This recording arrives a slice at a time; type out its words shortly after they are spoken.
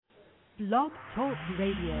Blog Talk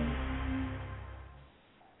Radio.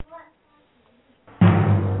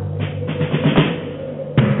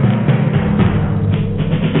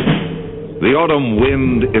 The autumn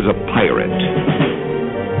wind is a pirate,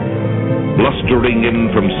 blustering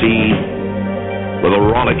in from sea. With a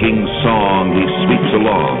rollicking song he sweeps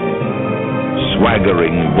along,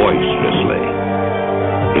 swaggering boisterously.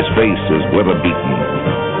 His face is weather-beaten.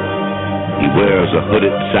 He wears a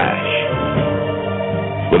hooded sash,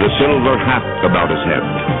 with a silver hat about his head,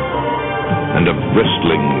 and a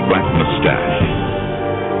bristling black mustache.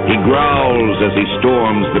 He growls as he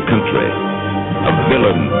storms the country, a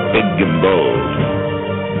villain big and bold.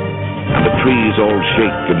 And the trees all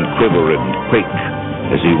shake and quiver and quake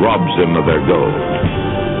as he robs them of their gold.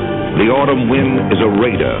 The autumn wind is a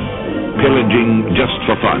raider, pillaging just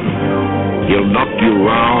for fun. He'll knock you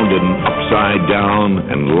round and upside down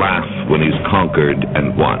and laugh when he's conquered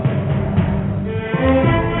and won.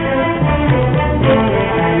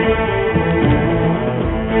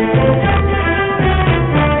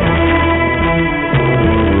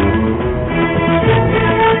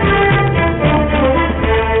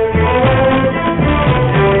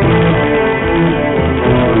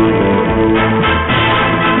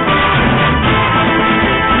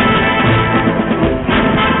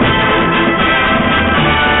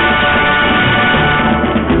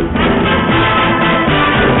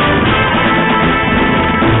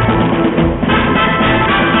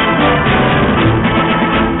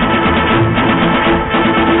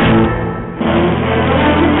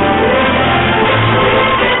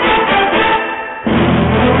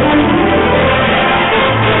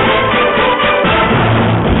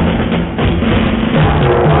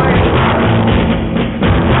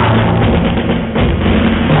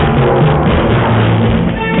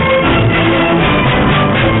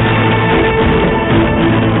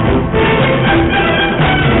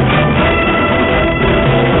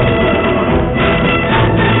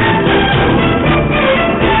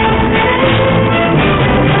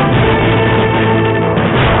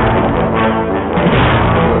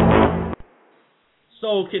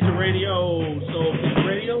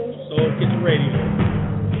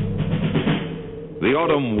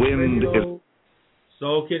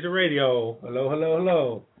 Kitchen Radio. Hello, hello,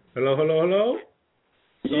 hello. Hello, hello, hello.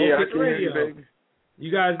 Yeah, I can hear you, baby. You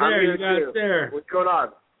guys there? You guys there? What's going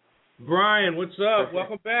on? Brian, what's up?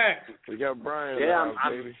 Welcome back. We got Brian. Yeah,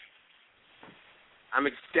 baby. I'm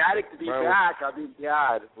ecstatic to be back. I mean,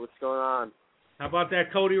 God, what's going on? How about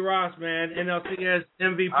that Cody Ross, man? NLCS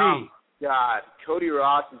MVP. Oh, God. Cody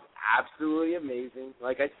Ross is absolutely amazing,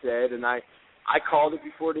 like I said, and I called it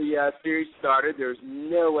before the series started. There's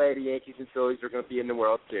no way the Yankees and Phillies are going to be in the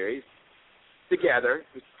World Series together.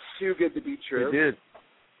 It's too good to be true.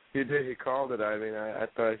 He did. He called it. I mean, I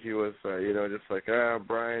thought he was, just like,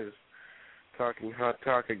 Brian's talking hot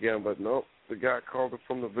talk again. But nope, the guy called it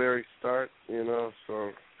from the very start,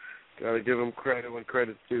 so got to give him credit when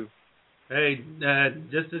credit's due. Hey,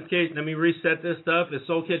 just in case, let me reset this stuff. It's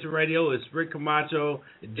Soul Kitchen Radio. It's Rick Camacho.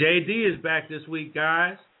 JD is back this week,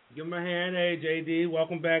 guys. Give him a hand. Hey, JD,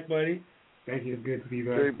 welcome back, buddy. Thank you. It's good to be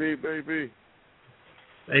back. Baby.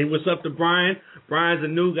 Hey, what's up to Brian? Brian's a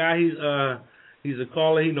new guy. He's a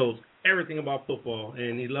caller. He knows everything about football,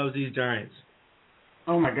 and he loves these Giants.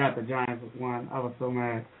 Oh, my God, the Giants won. I was so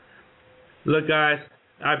mad. Look, guys,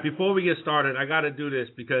 before we get started, I got to do this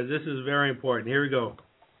because this is very important. Here we go.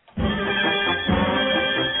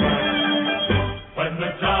 When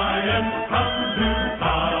the Giants come to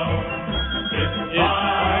town, it's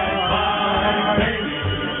bye-bye, baby.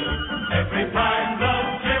 Every time the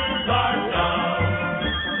chips are down,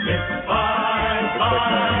 it's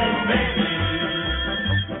bye-bye, baby.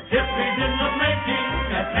 History's in the making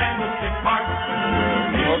at Candlestick Park.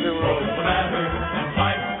 It rolls the banner and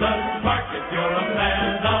lights the spark. If you're a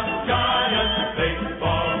fan of Giants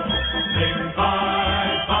baseball, sing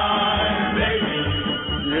bye-bye, baby.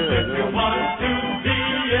 If you want to be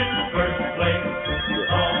in first place,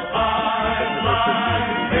 oh, bye-bye,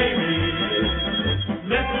 baby.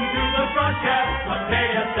 Listen to the broadcast on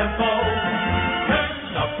KSFO. Turn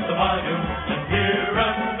up the volume and hear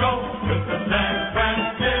us go. With the San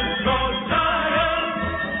Francisco Giants,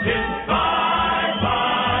 it's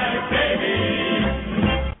bye-bye, baby.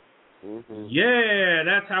 Yeah,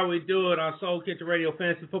 that's how we do it on Soul Kitchen Radio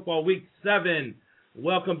Fantasy Football Week 7.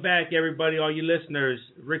 Welcome back, everybody, all you listeners.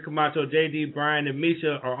 Rick Camacho, JD, Brian, and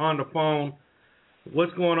Misha are on the phone.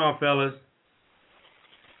 What's going on, fellas?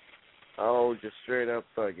 Oh, just straight up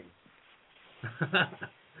thugging.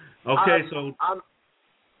 Okay, so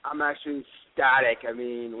I'm actually ecstatic. I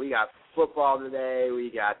mean, we got football today. We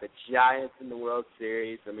got the Giants in the World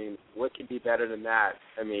Series. I mean, what could be better than that?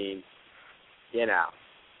 I mean, You know.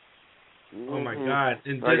 Oh my God!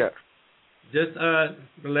 And just to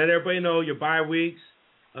let everybody know, your bye weeks: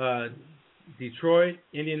 Detroit,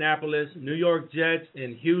 Indianapolis, New York Jets,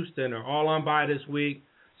 and Houston are all on bye this week.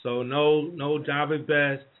 So no Javi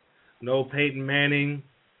Best, no Peyton Manning,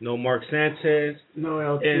 no Mark Sanchez, no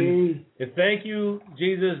LT. And thank you,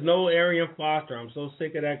 Jesus, no Arian Foster. I'm so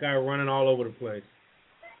sick of that guy running all over the place.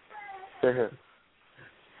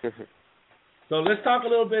 So let's talk a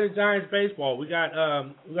little bit of Giants baseball. We got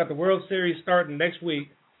the World Series starting next week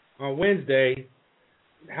on Wednesday.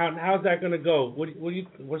 How's that going to go? What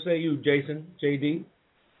say you, Jason? JD?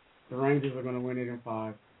 The Rangers are going to win it in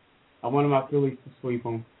 5. I wanted my Phillies to sweep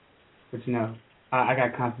them, but I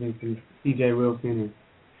got confidence in C.J. Wilson and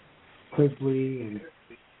Cliff Lee and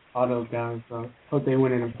all those guys. So hope they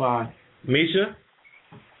win it in 5. Misha?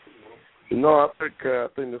 No, I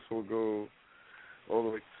think this will go all the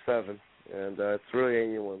way to 7. And it's really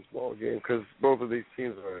anyone's ball game because both of these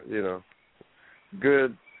teams are,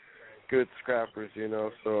 good scrappers,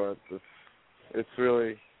 So it's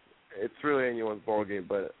really anyone's ball game.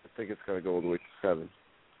 But I think it's going to go all the way to 7.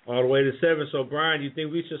 All the way to 7. So Brian, you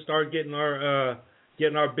think we should start getting our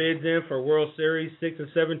bids in for World Series 6 and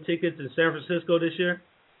 7 tickets in San Francisco this year?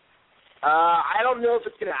 I don't know if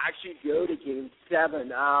it's going to actually go to Game 7.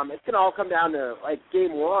 It's going to all come down to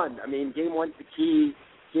Game 1. I mean, Game 1's the key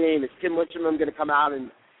game. Is Tim Litchman going to come out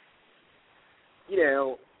and,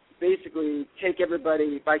 basically take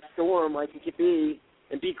everybody by storm like he could be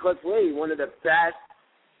and beat Cliff Lee, one of the best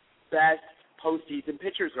postseason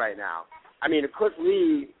pitchers right now? I mean, if Cliff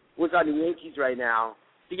Lee was on the Yankees right now,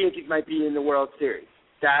 the Yankees might be in the World Series.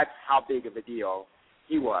 That's how big of a deal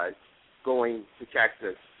he was going to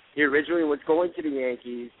Texas. He originally was going to the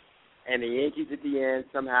Yankees, and the Yankees at the end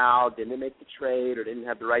somehow didn't make the trade or didn't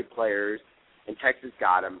have the right players, and Texas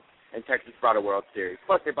got him, and Texas brought a World Series.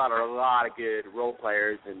 Plus, they brought a lot of good role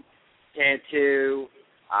players, and Cantu,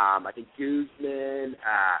 I think Guzman,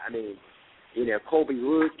 Colby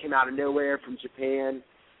Lewis came out of nowhere from Japan.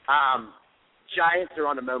 Giants are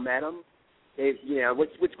on a momentum.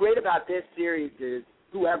 What's great about this series is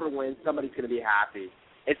whoever wins, somebody's going to be happy.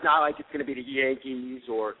 It's not like it's going to be the Yankees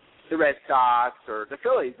or the Red Sox or the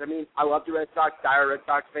Phillies. I mean, I love the Red Sox, dire Red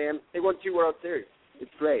Sox fan. They won 2 World Series.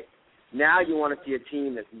 It's great. Now you want to see a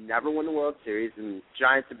team that's never won the World Series, and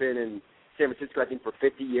Giants have been in San Francisco, I think, for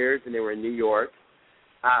 50 years, and they were in New York.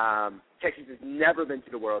 Texas has never been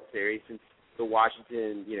to the World Series since the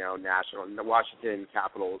Washington, the Washington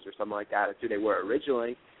Capitals or something like that. That's who they were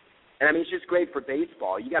originally. And, I mean, it's just great for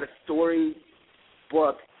baseball. You got a storybook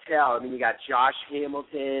to tell. I mean, you got Josh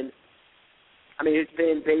Hamilton. I mean, it's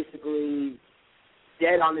been basically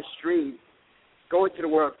dead on the street going to the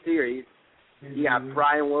World Series. You got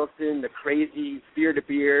Brian Wilson, the crazy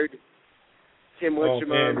beard-to-beard, Tim Litchman.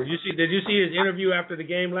 Man. Did you see his interview after the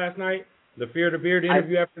game last night? The beard-to-beard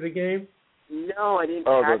interview after the game? No, I didn't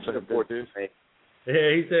catch it, unfortunately.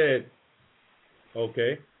 Yeah, he said,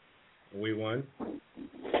 okay, we won.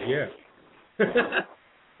 Yeah. That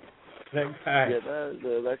guy. Yeah,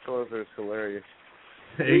 that closer is hilarious.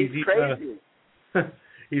 He's crazy.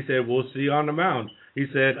 He said, we'll see you on the mound. He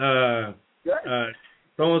said,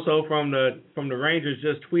 so-and-so from the Rangers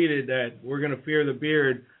just tweeted that we're going to fear the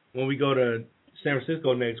beard when we go to San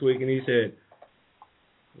Francisco next week. And he said,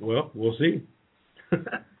 well, we'll see.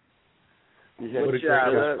 Brian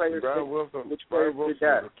Wilson is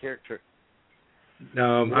a character.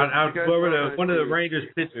 I'll go over to one of the Rangers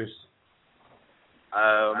pitchers.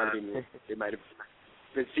 It might have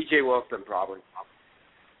been C.J. Wilson, probably.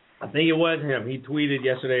 I think it was him. He tweeted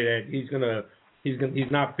yesterday that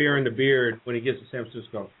he's not fearing the beard when he gets to San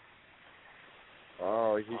Francisco.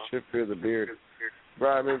 Oh, he should fear the beard.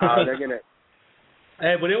 Brian, they're gonna.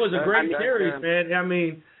 Hey, but it was a great series, man. I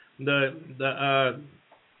mean, the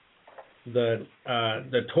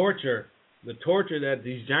torture that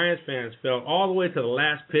these Giants fans felt all the way to the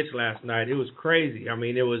last pitch last night. It was crazy. I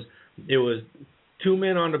mean, it was 2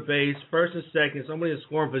 men on the base, first and second, somebody in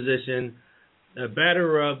scoring position, a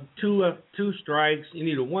batter of two strikes. You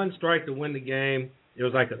needed 1 strike to win the game. It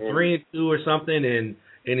was like a 3-2 or something, and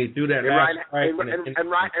he threw that last strike. And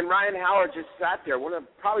Ryan Howard just sat there,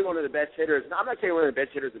 probably one of the best hitters. Now, I'm not saying one of the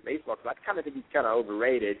best hitters in baseball, because I kind of think he's kind of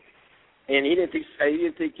overrated. And he didn't think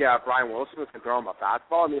Brian Wilson was going to throw him a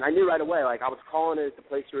fastball. I mean, I knew right away. Like, I was calling it at the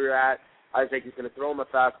place we were at. I was like, he's going to throw him a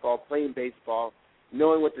fastball, playing baseball,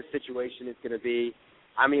 knowing what the situation is going to be.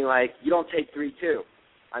 I mean, like, you don't take 3-2.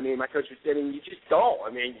 I mean, my coach was saying, you just don't.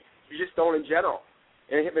 I mean, you just don't in general.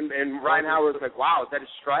 And Ryan Howard was like, wow, is that a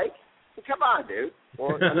strike? Well, come on, dude.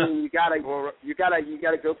 Well, I mean, you gotta go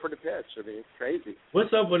for the pitch. I mean, it's crazy.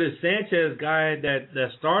 What's up with this Sanchez guy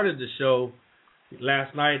that started the show?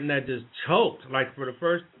 last night, and that just choked. Like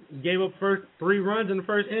gave up first 3 runs in the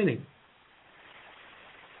first inning.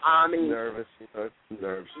 I mean, nervous,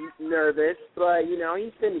 nerves. He's nervous, but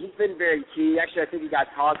he's been very key. Actually, I think he got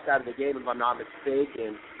tossed out of the game if I'm not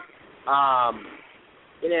mistaken.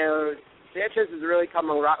 Sanchez has really come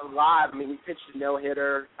alive. I mean, he pitched a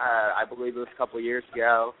no-hitter, I believe it was a couple of years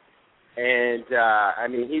ago, and I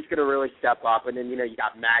mean, he's going to really step up. And then you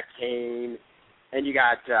got Matt Cain, and you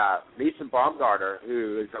got Mason Baumgartner,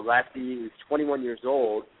 who is a lefty who's 21 years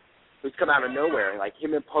old, who's come out of nowhere. Like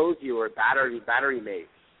him and Posey were battery mates.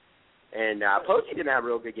 And Posey didn't have a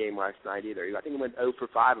real good game last night either. I think he went 0 for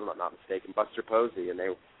 5, if I'm not mistaken, Buster Posey, and they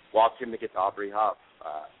walked him to get to Aubrey Huff.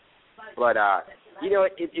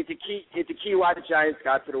 It's a key why the Giants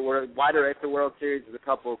got to the World. Why they're at the World Series is a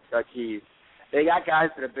couple of keys. They got guys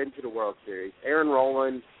that have been to the World Series. Aaron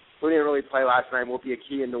Rowland, who didn't really play last night, will be a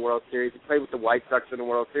key in the World Series. He played with the White Sox in the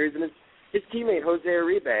World Series, and his teammate Jose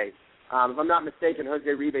Uribe. If I'm not mistaken, Jose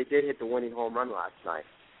Uribe did hit the winning home run last night.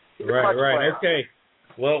 Right. Okay.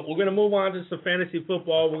 Well, we're going to move on to some fantasy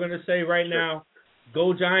football. We're going to say right now,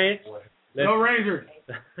 go Giants. Go Rangers.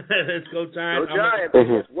 Let's go Giants. Go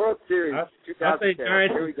Giants. World Series. I say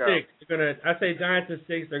Giants in 6. I say Giants in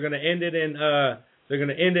 6. They're going to end it they're going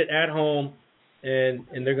to end it at home, and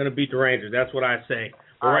they're going to beat the Rangers. That's what I say.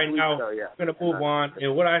 But right now, we're going to move on.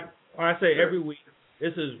 And what I say every week,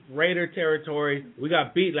 this is Raider territory. We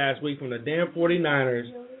got beat last week from the damn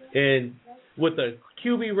 49ers, and with a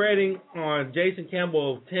QB rating on Jason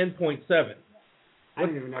Campbell of 10.7. I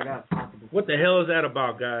didn't even know that was possible. What the hell is that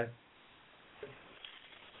about, guys?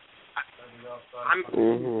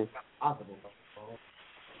 Possible.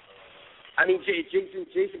 I mean,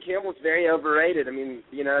 Jason Campbell's very overrated. I mean,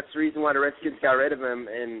 that's the reason why the Redskins got rid of him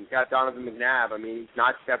and got Donovan McNabb. I mean, he's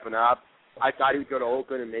not stepping up. I thought he would go to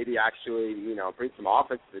Oakland and maybe actually, bring some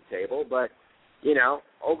offense to the table, but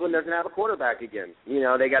Oakland doesn't have a quarterback again.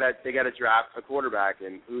 They gotta draft a quarterback,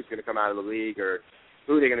 and who's going to come out of the league or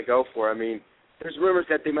who they're going to go for. I mean, there's rumors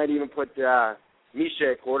that they might even put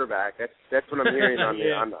Misha at quarterback. That's what I'm hearing on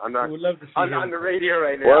the radio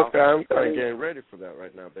right now. Well, I'm kind of getting ready for that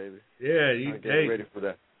right now, baby. Yeah, I'm getting ready for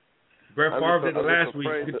that. Brett Favre did it last week.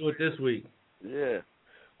 You can do it this week. Yeah,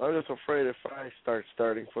 I'm just afraid if I start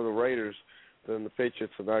starting for the Raiders, then the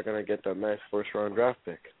Patriots are not going to get that nice first-round draft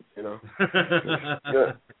pick. Yeah.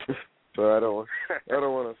 So I don't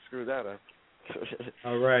want to screw that up.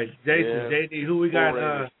 All right, Jason, JD, who we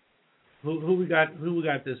got? Who we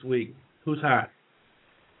got this week? Who's hot?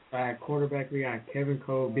 At quarterback, we got Kevin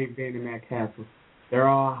Cole, Big Ben, and Matt Castle. They're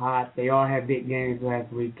all hot. They all had big games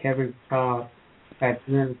last week. Kevin Cole had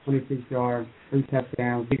 326 yards, 3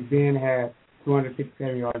 touchdowns. Big Ben had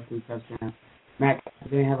 257 yards, 3 touchdowns. Matt Castle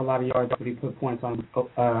didn't have a lot of yards, but he put points on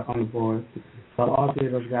the board. So all 3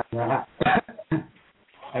 of those guys are hot.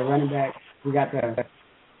 At running back, we got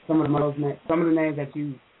some of the names that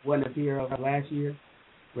you wouldn't have heard of last year.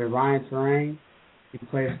 With Ryan Terrain, he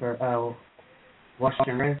plays for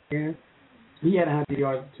Washington Redskins. He had 100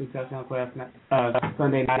 yards, 2 touchdowns last night,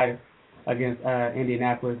 Sunday night against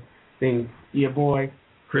Indianapolis. Then your boy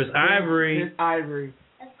Chris Ivory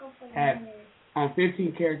had on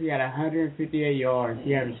 15 carries. He had 158 yards.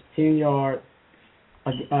 He averaged 10 yards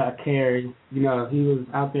a carry. He was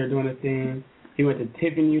out there doing his thing. He went to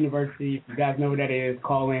Tiffin University. If you guys know what that is,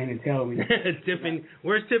 call in and tell me. Tiffin,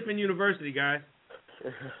 where's Tiffin University, guys?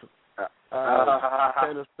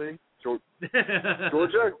 Tennessee.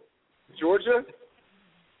 Georgia?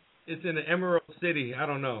 It's in the Emerald City. I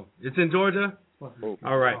don't know. It's in Georgia?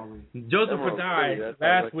 All right. Joseph Adai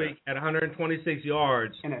last week at 126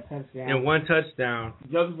 yards and 1 touchdown.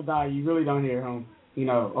 Joseph Adai, you really don't hear him, he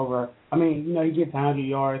gets 100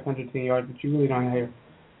 yards, 110 yards, but you really don't hear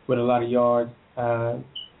with a lot of yards.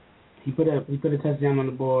 He put a touchdown on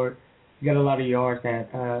the board. He got a lot of yards that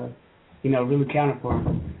really counted for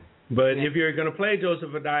him. But if you're going to play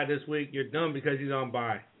Joseph Adai this week, you're dumb because he's on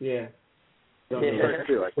bye. Yeah.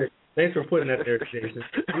 Thanks for putting that there, Jason.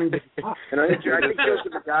 And I think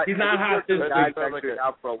Joseph Adai, he's not hot this week. He's actually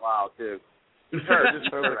out for a while, too. He's hurt.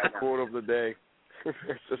 Just like quote of the day.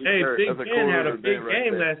 Hey, Big Ben had a big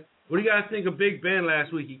game last. What do you guys think of Big Ben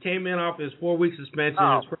last week? He came in off his 4-week suspension,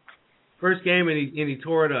 his first game, and he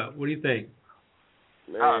tore it up. What do you think?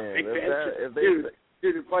 Man, Big Ben,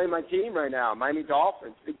 dude, he's playing my team right now, Miami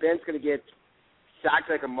Dolphins. Big Ben's going to get sacked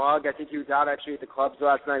like a mug. I think he was out actually at the clubs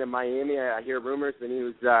last night in Miami. I hear rumors that he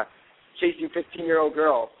was chasing 15-year-old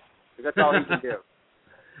girls. That's all he can do.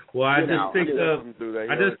 Well, I just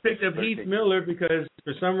picked up Heath Miller because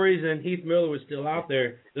for some reason Heath Miller was still out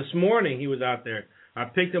there. This morning he was out there. I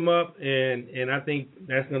picked him up, and I think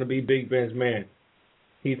that's going to be Big Ben's man.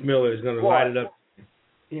 Heath Miller is going to light it up.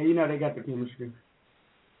 Yeah, you know they got the chemistry.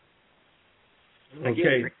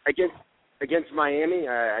 Okay. Against Miami,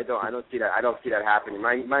 I don't see that. I don't see that happening.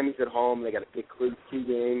 Miami's at home. They got a big key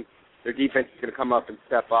game. Their defense is going to come up and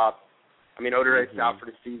step up. I mean, Odorek's out for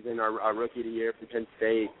the season, our rookie of the year from Penn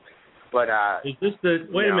State. But is this the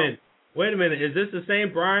wait a minute? Wait a minute. Is this the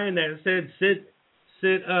same Brian that said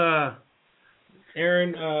sit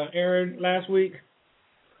Aaron last week?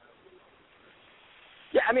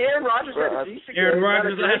 Yeah, I mean Aaron Rodgers had a decent Aaron game.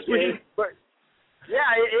 Rodgers last week. But yeah,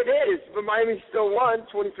 it is. But Miami still won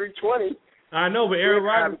 23-20. I know, but Aaron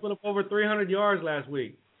Rodgers put up over 300 yards last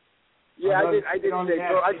week. Yeah, I did say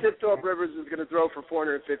so. I said Philip Rivers was going to throw for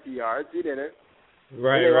 450 yards. He didn't.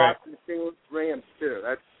 Right, and they right. lost to the St. Louis Rams too.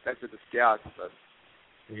 That's what the scouts said.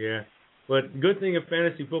 Yeah, but good thing in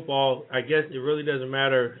fantasy football, I guess it really doesn't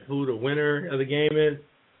matter who the winner of the game is.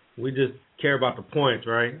 We just care about the points,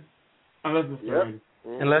 right? Unless it's the Raiders.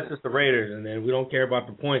 Unless it's the Raiders, and then we don't care about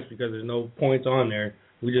the points because there's no points on there.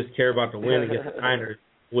 We just care about the win against the Niners,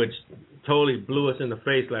 which totally blew us in the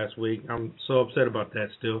face last week. I'm so upset about that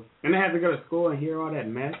still. And they have to go to school and hear all that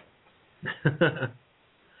mess.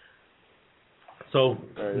 So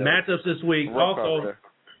matchups this week. Also,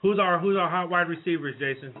 who's our hot wide receivers,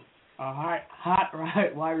 Jason? Hot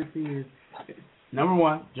wide receivers. Number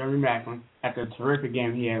one, Jeremy Maclin, after a terrific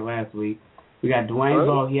game he had last week. We got Dwayne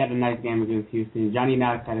Bowe. He had a nice game against Houston. Johnny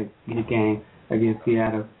Knox had a good game against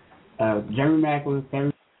Seattle. Jeremy Maclin,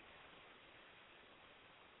 7.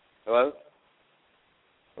 Hello?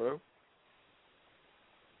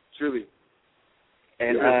 Truly.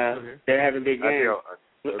 And they're having a big game.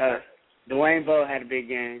 Dwayne Bowe had a big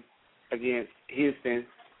game against Houston,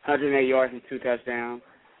 108 yards and 2 touchdowns.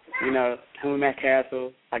 You know, him and Matt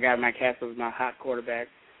Castle, I got Matt Castle as my hot quarterback.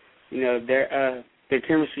 You know, their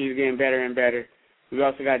chemistry is getting better and better. We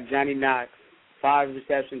also got Johnny Knox, 5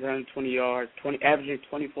 receptions, 120 yards, averaging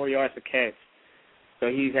 24 yards a catch. So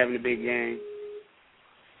he's having a big game.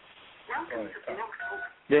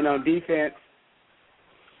 Then on defense,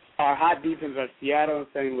 our hot defense are Seattle and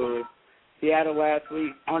St. Louis. Seattle last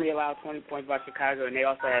week only allowed 20 points by Chicago, and they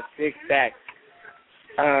also had 6 sacks.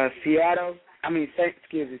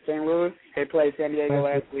 St. Louis, they played San Diego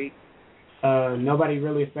last week. Nobody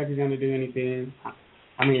really expected them to do anything.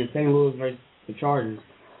 I mean, St. Louis versus the Chargers.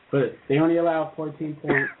 But they only allowed 14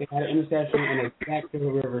 points. They had an interception and they sacked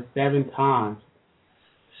Phillip Rivers 7 times.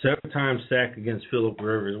 7 times sacked against Phillip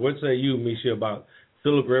Rivers. What say you, Misha, about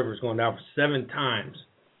Phillip Rivers going down for 7 times?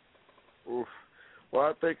 Oof. Well,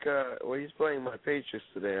 I think he's playing my Patriots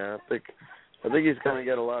today. I think he's going to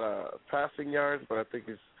get a lot of passing yards, but I think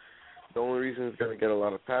the only reason he's going to get a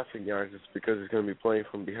lot of passing yards is because he's going to be playing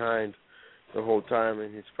from behind the whole time,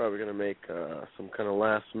 and he's probably going to make some kind of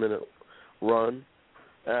last-minute run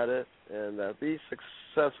at it and be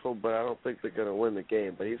successful, but I don't think they're going to win the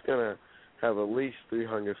game. But he's going to have at least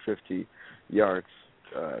 350 yards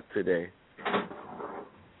today.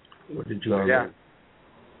 What did you yeah.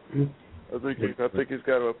 I think he's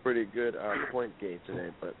got a pretty good point game today,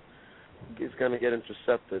 but he's going to get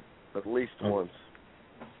intercepted at least once.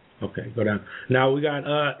 Okay, go down. Now we got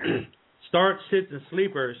start, sits, and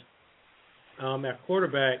sleepers. At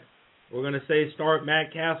quarterback, we're going to say start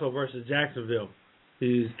Matt Castle versus Jacksonville.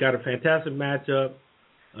 He's got a fantastic matchup.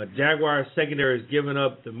 Jaguars secondary has given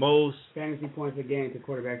up the most fantasy points a game to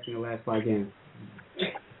quarterbacks in the last 5 games.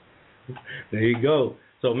 There you go.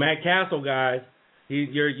 So Matt Castle, guys, he's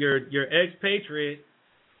your ex-Patriot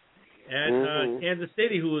at Kansas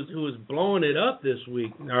City, who is blowing it up this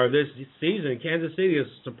week or this season. Kansas City is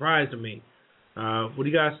a surprise to me. What do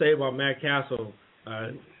you guys say about Matt Castle?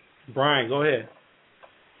 Brian, go ahead.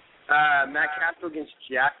 Matt Castle against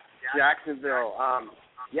Jacksonville.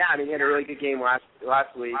 He had a really good game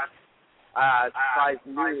last week. Surprised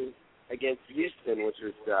me against Houston, which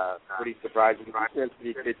was pretty surprising. Houston has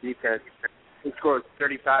pretty good defense. He scored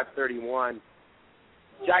 35-31.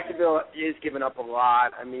 Jacksonville is giving up a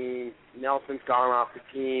lot. I mean, Nelson's gone off the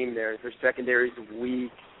team. Their secondary is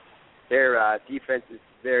weak. Their defense is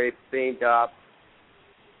very banged up.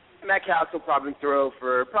 Matt Castle will probably throw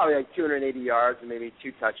for like 280 yards and maybe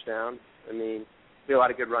 2 touchdowns. I mean, be a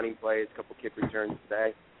lot of good running plays, a couple kick returns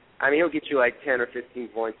today. I mean, he'll get you like 10 or 15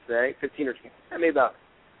 points today, 15 or 20, maybe about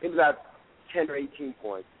 10 or 18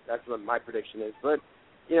 points. That's what my prediction is. But,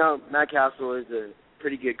 you know, Matt Castle is a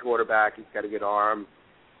pretty good quarterback. He's got a good arm.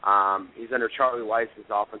 He's under Charlie Weiss,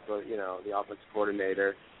 the offensive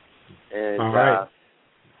coordinator. And, all right.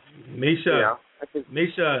 Misha,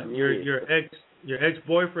 your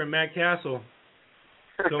ex-boyfriend, Matt Castle,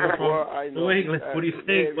 coming from New England. What do you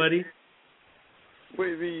think, buddy? Were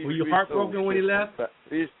you heartbroken when he left?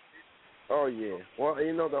 Oh, yeah. Well,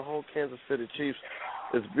 you know, the whole Kansas City Chiefs,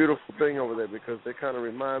 it's a beautiful thing over there because they kind of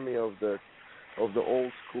remind me of the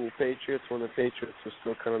old school Patriots when the Patriots were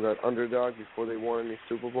still kind of that underdog before they won any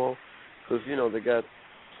Super Bowl. Because, you know, they got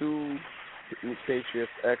two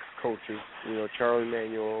Patriots ex-coaches, you know, Charlie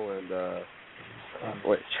Manuel and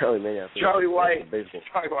Charlie Manuel. Charlie White. Baseball.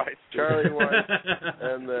 Charlie White.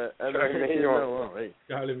 and Charlie Manuel.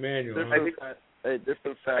 Charlie Manuel.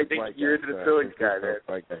 Different fact. I think you're the Phillies guy,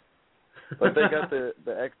 man. But they got the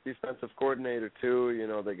ex-defensive coordinator, too. You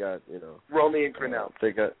know, they got, you know. Romy and Grinnell.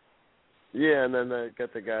 They got, yeah, and then they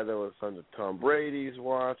got the guy that was under Tom Brady's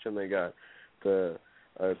watch, and they got the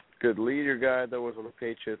good leader guy that was on the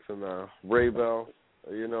Patriots, and Ray Bell,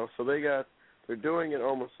 you know. So they're doing it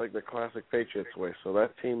almost like the classic Patriots way. So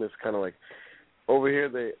that team is kind of like, over here,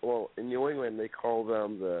 in New England, they call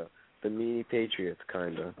them the mini Patriots,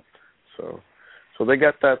 kind of. So they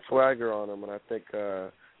got that swagger on them, and I think,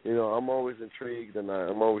 you know, I'm always intrigued, and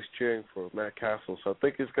I'm always cheering for Matt Castle. So I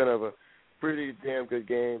think he's going to have a pretty damn good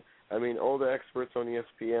game. I mean, all the experts on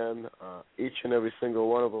ESPN, each and every single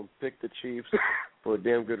one of them picked the Chiefs for a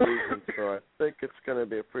damn good reason. So I think it's going to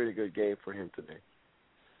be a pretty good game for him today.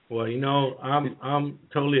 Well, you know, I'm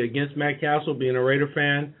totally against Matt Castle being a Raider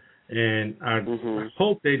fan, and I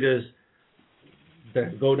hope they just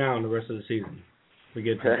go down the rest of the season.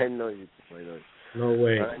 Forget that. I know you. No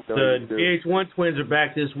way. The VH1 Twins are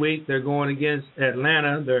back this week. They're going against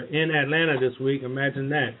Atlanta. They're in Atlanta this week. Imagine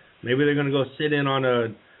that. Maybe they're going to go sit in on a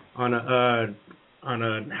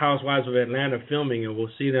Housewives of Atlanta filming, and we'll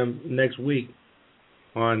see them next week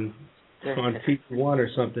on TV1 or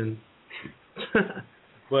something.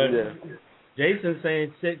 But Jason's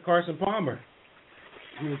saying sit Carson Palmer.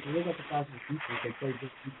 I mean, if you look at the Falcons defense, they play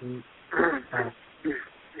good defense.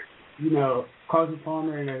 You know, Carson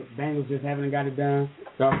Palmer and the Bengals just haven't got it done.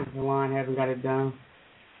 The offensive line hasn't got it done.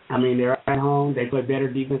 I mean, they're at home. They play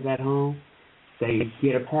better defense at home. They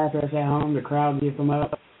get a pass rush at home. The crowd gets them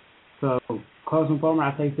up. So, Carson Palmer,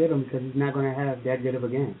 I say sit him because he's not going to have that good of a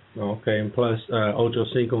game. Okay, and plus Ocho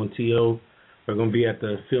Cinco and T.O. are going to be at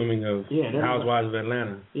the filming of Housewives of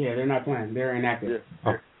Atlanta. Yeah, they're not playing. They're inactive.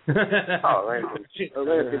 Yeah. Atlanta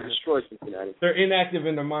can destroy Cincinnati. They're inactive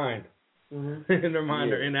in their mind. Mm-hmm. In their mind,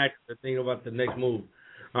 they're inactive. They're thinking about the next move.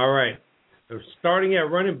 All right. So starting at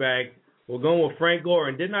running back, we're going with Frank Gore.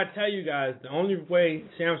 And didn't I tell you guys, the only way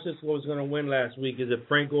San Francisco was going to win last week is if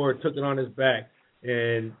Frank Gore took it on his back.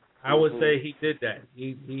 And I would say he did that.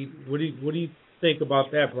 What do you think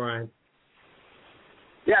about that, Brian?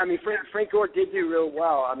 Yeah, I mean, Frank Gore did do real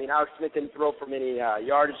well. I mean, Alex Smith didn't throw for many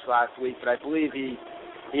yardage last week, but I believe he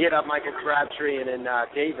hit up Michael Crabtree and then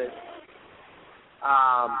Davis.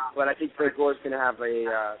 But I think Frank Gore's going to have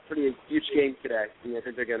a pretty huge game today. I mean, I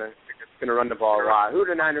think they're going to run the ball a lot. Who are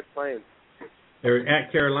the Niners playing? They're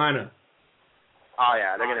at Carolina. Oh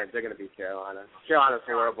yeah, they're gonna beat Carolina. Carolina's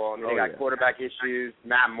horrible. I mean, they got quarterback issues.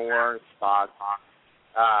 Matt Moore, spots.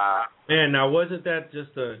 Man, now wasn't that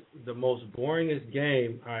just the most boringest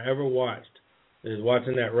game I ever watched? Is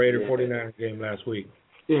watching that Raider 49ers game last week.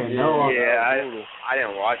 I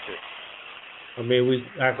didn't watch it. I mean,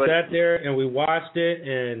 I sat there and we watched it,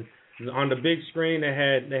 and on the big screen they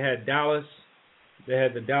had Dallas. They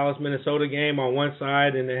had the Dallas-Minnesota game on one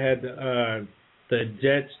side, and they had the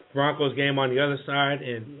Jets-Broncos game on the other side.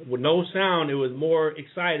 And with no sound, it was more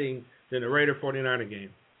exciting than the Raider 49er game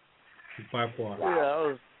by far.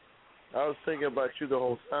 Yeah, I was thinking about you the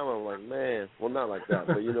whole time. I'm like, man, well, not like that,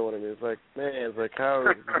 but you know what I mean. It's like, man, it's like, how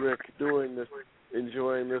is Rick doing this,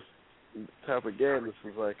 enjoying this type of game?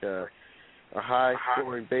 This is like a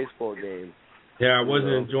high-scoring baseball game. Yeah, I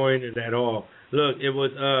wasn't enjoying it at all. Look, it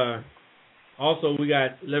was also we're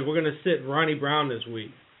going to sit Ronnie Brown this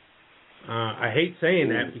week. I hate saying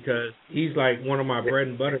that because he's like one of my bread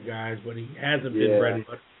and butter guys, but he hasn't been bread and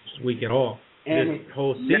butter this week at all. And this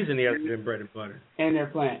whole season he hasn't been bread and butter. And they're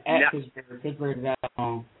playing at Pittsburgh. Pittsburgh is at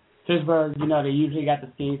home. Pittsburgh, they usually got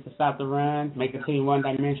the schemes to stop the run, make the team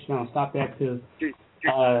one-dimensional, and stop that too.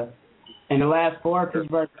 In the last four,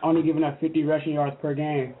 Pittsburgh's only giving up 50 rushing yards per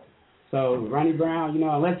game. So Ronnie Brown,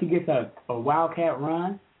 unless he gets a wildcat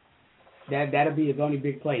run, that'll be his only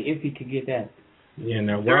big play if he could get that. Yeah,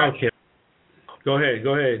 now wildcat. Go ahead.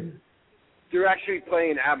 They're actually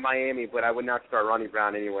playing at Miami, but I would not start Ronnie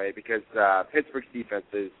Brown anyway because Pittsburgh's defense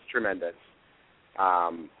is tremendous.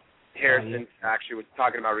 Harrison actually was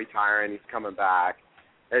talking about retiring. He's coming back.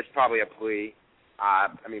 There's probably a plea.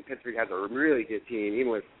 Pittsburgh has a really good team,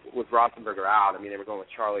 even with Roethlisberger out. They were going with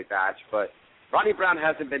Charlie Batch. But Ronnie Brown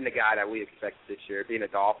hasn't been the guy that we expected this year, being a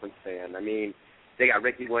Dolphins fan. They got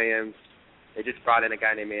Ricky Williams. They just brought in a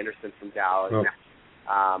guy named Anderson from Dallas.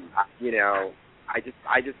 Oh.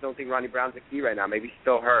 I just don't think Ronnie Brown's a key right now. Maybe he's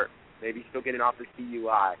still hurt. Maybe he's still getting off his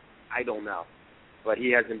DUI. I don't know. But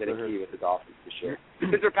he hasn't been a key with the Dolphins this year.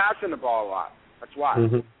 Because they're passing the ball a lot. That's why.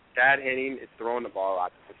 Chad Henne is throwing the ball a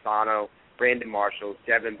lot. Fasano, Brandon Marshall,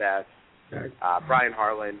 Devin Best, Brian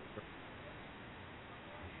Harlan.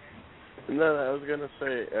 No, I was going to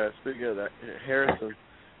say, speaking of that, Harrison,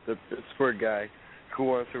 the Pittsburgh guy who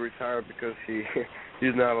wants to retire because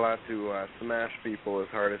he's not allowed to smash people as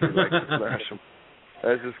hard as he likes to smash them.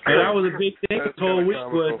 That's just crazy. That was a big thing this whole week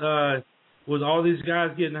was all these guys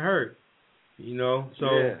getting hurt, you know. So,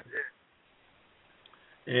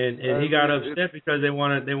 and he got upset because they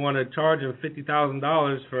want to charge him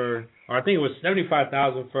 $50,000 for, or I think it was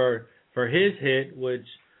 $75,000 for his hit, which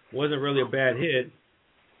wasn't really a bad hit.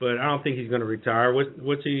 But I don't think he's going to retire. What's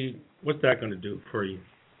that going to do for you?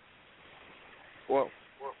 Well,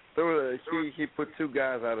 he put 2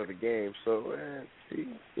 guys out of the game, so he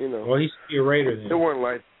should be a Raider then. They weren't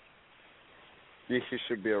like he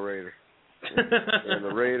should be a Raider, and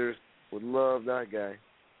the Raiders would love that guy.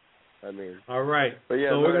 I mean, all right. But yeah,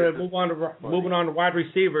 so we're gonna moving on to wide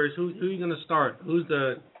receivers. Who are you going to start? Who's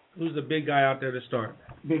the big guy out there to start?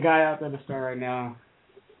 Big guy out there to start right now,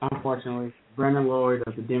 unfortunately, Brendan Lloyd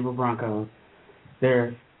of the Denver Broncos.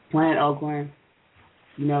 They're playing Oakland.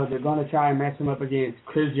 You know, they're going to try and match him up against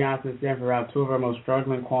Chris Johnson, Stanford Route, 2 of our most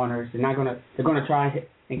struggling corners. They're going to try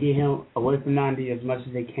and get him away from 90 as much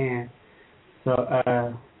as they can. So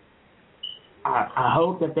I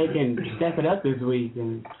hope that they can step it up this week.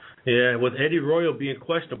 And with Eddie Royal being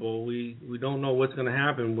questionable, we don't know what's going to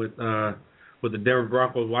happen with the Denver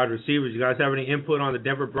Broncos wide receivers. You guys have any input on the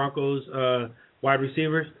Denver Broncos wide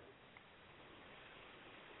receivers?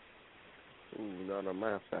 Not on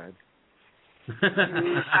my side.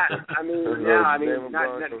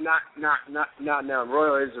 No.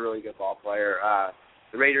 Royal is a really good ball player.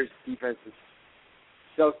 The Raiders' defense is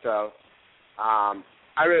so-so. I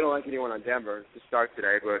really don't like anyone on Denver to start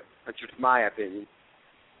today, but that's just my opinion.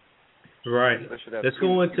 Right. Let's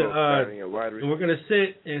go into we're gonna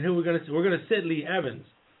sit and we're gonna sit Lee Evans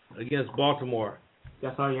against Baltimore.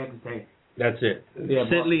 That's all you have to say. That's it. Yeah,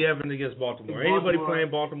 sit Lee Evans against Baltimore. Anybody playing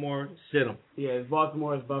Baltimore, sit them. Yeah, it's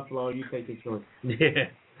Baltimore, it's Buffalo. You take your choice. Yeah.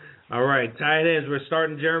 All right, tight ends. We're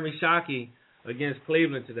starting Jeremy Shockey against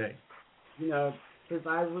Cleveland today. You know, Chris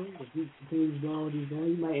Ivory, if he continues doing what he's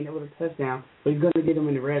doing, he might end up with a touchdown. But he's going to get him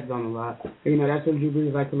in the red zone a lot. You know, that's what Drew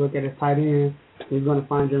Brees like to look at as tight end. He's going to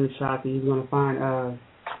find Jeremy Shockey. He's going to find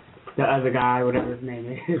the other guy, whatever his name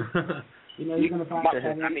is. You know, he's going to find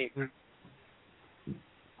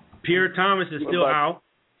Pierre Thomas is still out.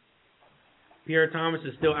 Pierre Thomas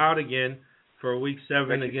is still out again for Week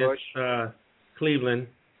 7 against Cleveland.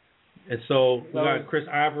 And so we got Chris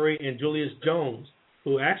Ivory and Julius Jones,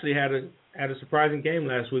 who actually had a surprising game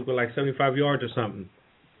last week with like 75 yards or something.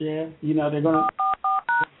 Yeah, you know, they're going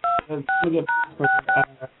to get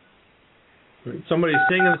somebody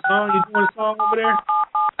singing a song? You doing a song over there?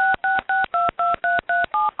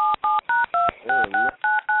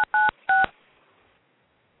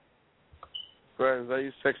 Brian, is that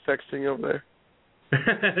you texting over there?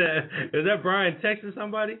 Is that Brian texting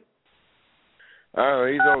somebody? I don't know.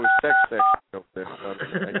 He's always texting up there.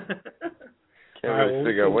 Can't really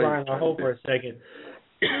figure out what Brian, I'll hold for a second.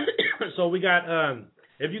 So we got,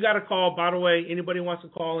 if you got a call, by the way, anybody wants to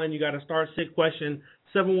call in, you got a star 6 question,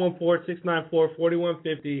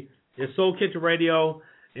 714-694-4150. It's Soul Kitchen Radio,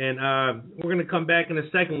 and we're going to come back in a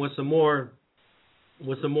second with some more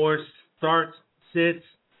starts, sits,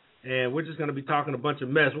 and we're just going to be talking a bunch of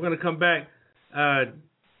mess. We're going to come back.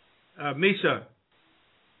 Misha.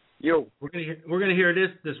 Yo. We're gonna hear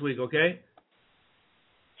this week, okay?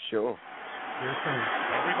 Sure. Here it comes.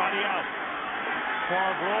 Everybody out.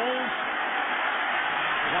 Favre rolls.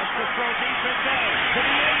 Wants to throw deep and goes. To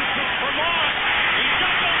the end for Moss. He's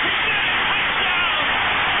got the touchdown.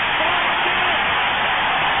 Favre did it.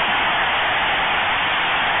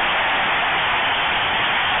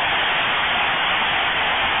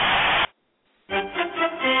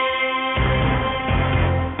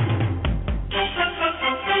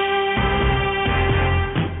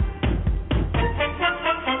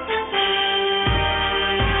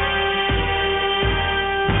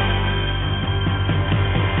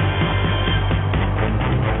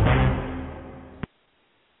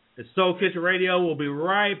 It's Soul Kitchen Radio. We'll be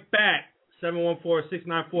right back.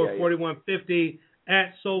 714-694-4150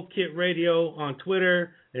 at Soul Kit Radio on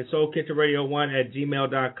Twitter and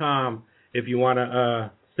SoulKitchenRadio1@gmail.com if you want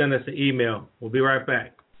to send us an email. We'll be right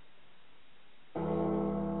back.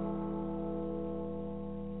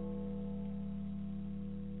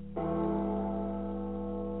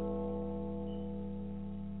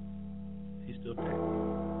 He's still there.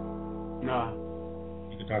 No.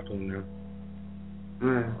 You can talk talk to him now.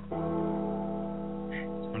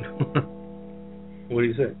 What do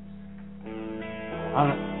you say?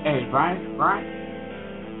 Hey, Brian?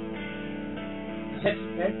 Hey?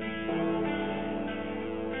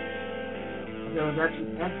 Okay, was that you,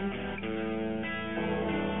 Tessie?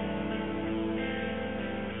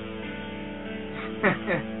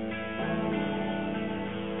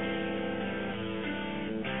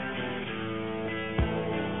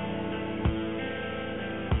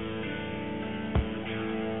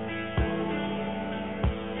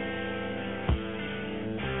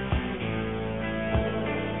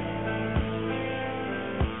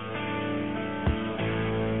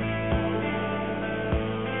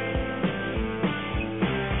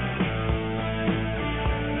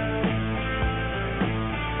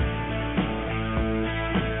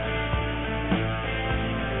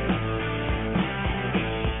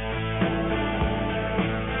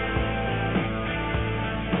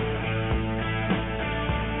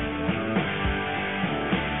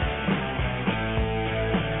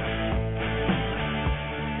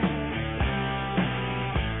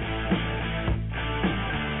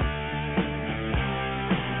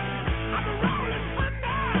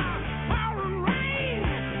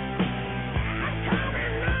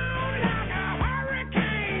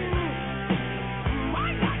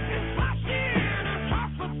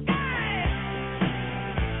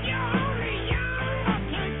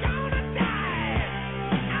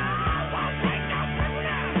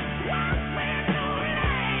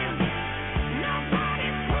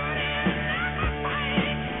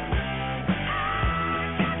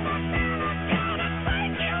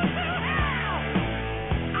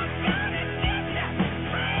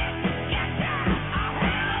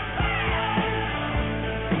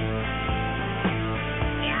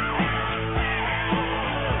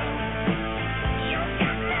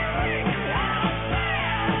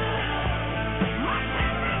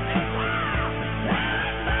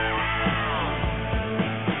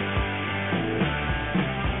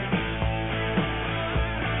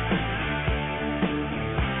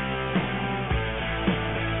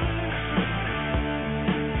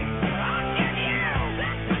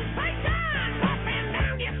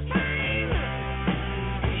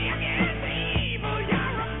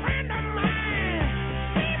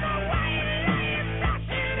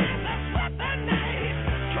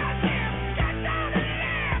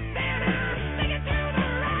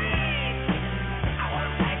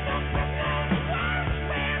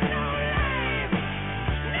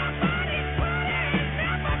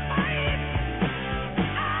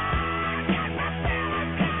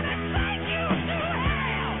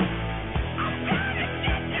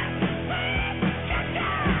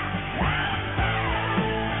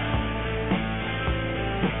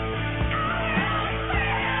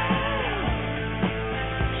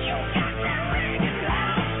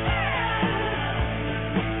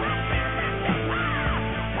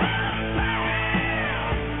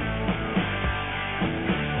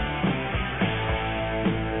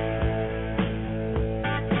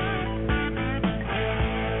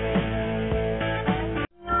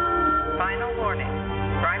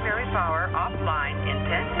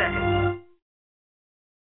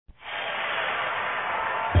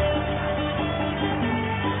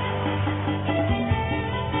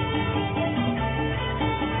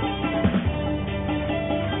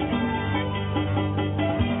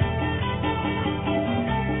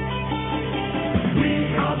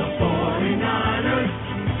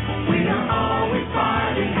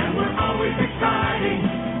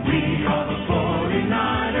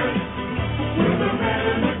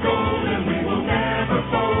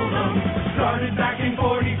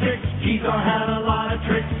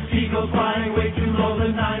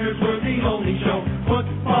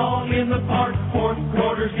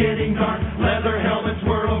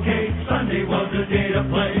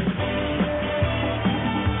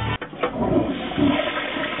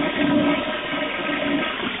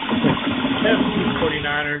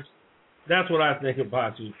 That's what I think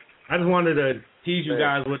about you. I just wanted to tease you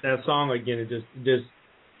guys with that song again and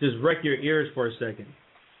just wreck your ears for a second.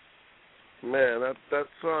 Man, that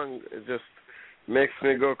song just makes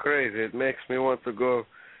me go crazy. It makes me want to go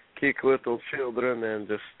kick little children and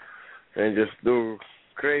just do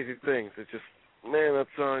crazy things. It just, man, that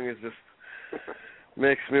song is just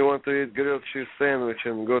makes me want to eat grilled cheese sandwich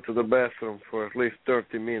and go to the bathroom for at least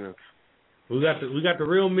 30 minutes. We got the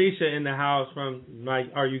real Misha in the house from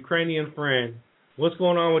our Ukrainian friend. What's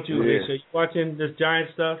going on with you, Misha? You watching this Giant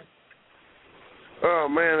stuff? Oh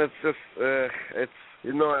man, it's just it's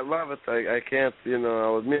I love it. I can't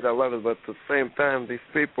I'll admit I love it, but at the same time these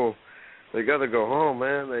people they gotta go home,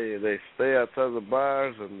 man. They stay outside the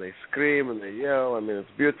bars and they scream and they yell. I mean, it's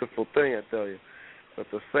a beautiful thing, I tell you. But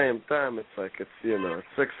at the same time, it's like it's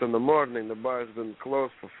 6 in the morning. The bar's been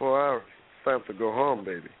closed for 4 hours. It's time to go home,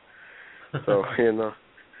 baby. So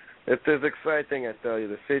it is exciting, I tell you.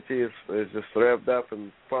 The city is just revved up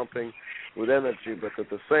and pumping with energy. But at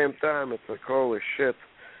the same time, it's like, holy shit,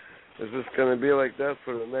 is this gonna be like that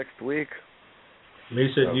for the next week?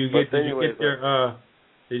 Lisa, did you get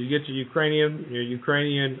your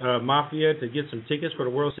Ukrainian mafia to get some tickets for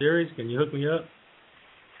the World Series? Can you hook me up?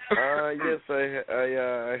 Yes,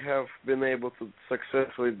 I have been able to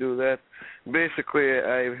successfully do that. Basically,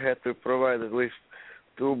 I had to provide at least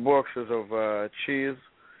 2 boxes of cheese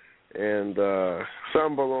and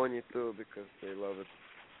some bologna too, because they love it.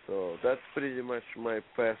 So that's pretty much my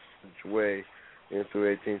passageway into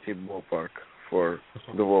AT&T Ballpark for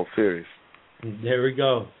the World Series. There we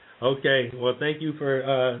go. Okay. Well, thank you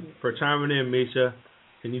for chiming in, Misha.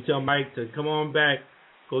 Can you tell Mike to come on back?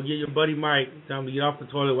 Go get your buddy Mike. Tell him to get off the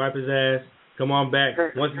toilet, wipe his ass. Come on back.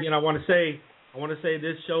 Once again, I want to say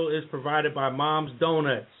this show is provided by Mom's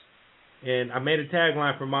Donuts, and I made a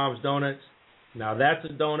tagline for Mom's Donuts. Now that's a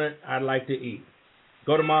donut I'd like to eat.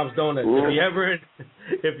 Go to Mom's Donuts.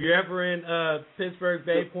 If you're ever in Pittsburgh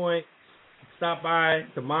Bay Point, stop by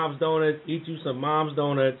to Mom's Donuts. Eat you some Mom's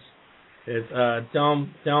Donuts. It's tell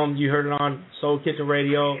them you heard it on Soul Kitchen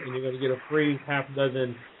Radio, and you're gonna get a free half a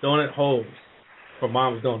dozen donut holes for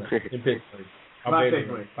Mom's Donuts in Pittsburgh. By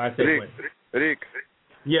Safeway. Rick.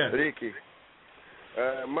 Yes. Ricky.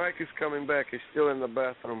 Mike is coming back. He's still in the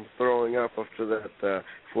bathroom throwing up after that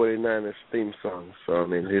 49ers theme song. So I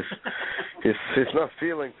mean, he's not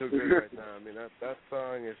feeling too good right now. I mean, that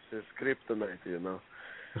song is his kryptonite,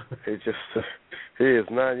 He is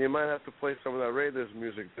not. You might have to play some of that Raiders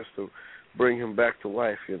music just to bring him back to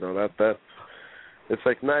life. That it's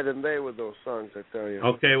like night and day with those songs, I tell you.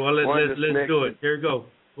 Okay, well let's do it. Here we go.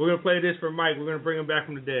 We're gonna play this for Mike. We're gonna bring him back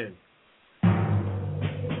from the dead.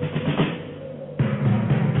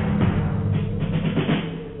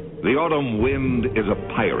 The autumn wind is a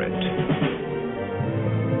pirate,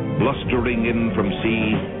 blustering in from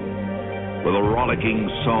sea. With a rollicking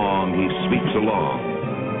song he sweeps along,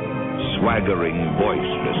 swaggering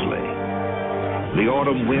boisterously. The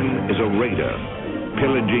autumn wind is a raider,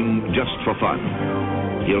 pillaging just for fun.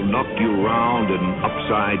 He'll knock you round and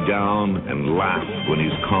upside down and laugh when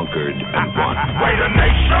he's conquered and won. Raider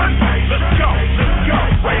Nation, let's go, let's go.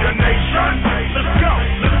 Raider Nation, let's go,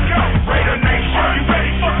 let's go. Raider Nation, are you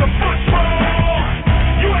ready for some football?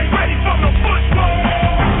 You ain't ready for no football.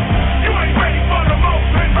 You ain't ready for the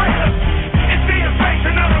Oakland Raiders. It's the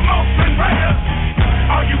invasion of the Oakland Raiders.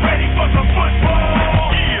 Are you ready for some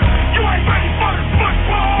football? Yeah. You ain't ready for the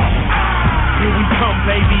football. Here we come,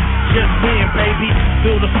 baby. Just win, baby.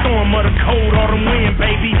 Feel the storm of the cold autumn wind,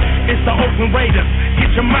 baby. It's the Oakland Raiders.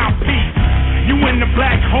 Get your mouthpiece. You in the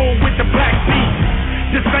black hole with the black beat.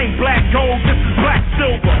 This ain't black gold, this is black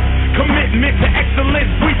silver. Commitment to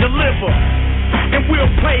excellence, we deliver. And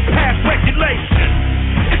we'll play past regulation.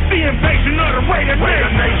 It's the invasion of the Raider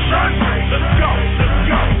Nation. Let's go,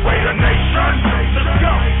 let's go. Raider Nation. Let's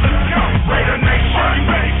go, let's go. Raider Nation. Are you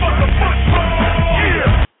ready for the football?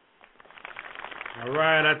 Yeah. All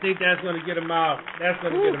right, I think that's going to get him out. That's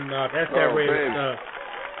that Raider stuff.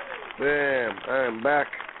 Damn, I'm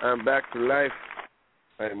back. I'm back to life.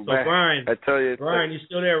 I'm back. Brian, I tell you, Brian, you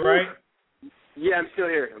still there, right? Yeah, I'm still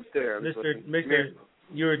here. Mr.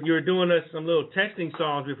 You were doing us some little texting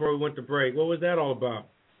songs before we went to break. What was that all about?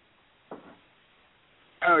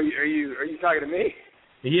 Oh, are you talking to me?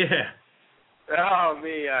 Yeah. Oh,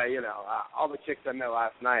 me. All the chicks I met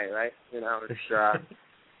last night, right?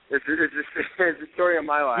 It's a story of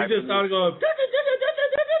my life. You just started going.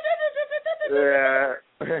 Yeah.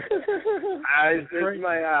 As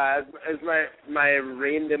my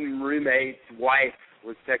random roommate's wife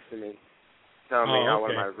was texting me, telling me how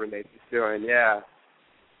one of my roommates is doing. Yeah.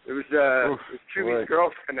 It was Truby's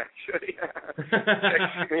girlfriend, actually.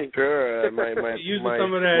 Sure. Using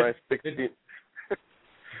some of that. My 16.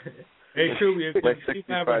 Hey, Truby, if my you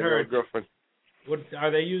haven't heard, girlfriend. what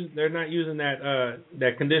are they using? They're not using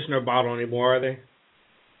that conditioner bottle anymore, are they?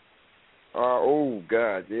 Oh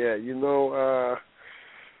God, yeah.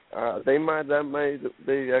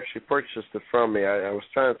 They actually purchased it from me. I was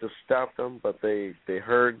trying to stop them, but they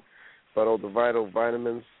heard about all the vital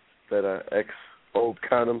vitamins that old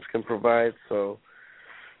condoms can provide. So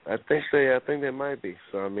I think they might be.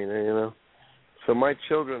 So I mean, so my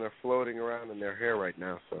children are floating around in their hair right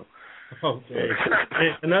now. So okay.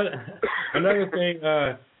 Another thing,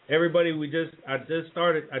 everybody, I just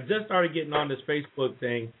started getting on this Facebook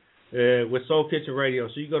thing. with Soul Kitchen Radio.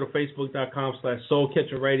 So you go to facebook.com/Soul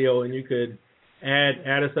Kitchen Radio, and you could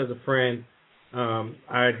add us as a friend.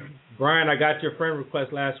 Brian, I got your friend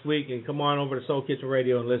request last week, and come on over to Soul Kitchen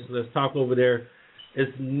Radio and let's talk over there.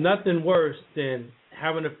 It's nothing worse than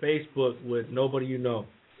having a Facebook with nobody you know.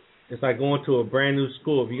 It's like going to a brand new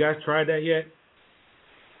school. Have you guys tried that yet?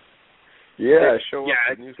 Yeah, show up.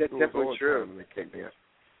 Yeah, it's definitely true.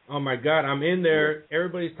 Oh my God, I'm in there.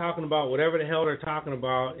 Everybody's talking about whatever the hell they're talking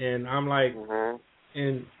about, and I'm like,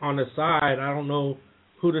 and on the side, I don't know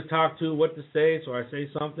who to talk to, what to say, so I say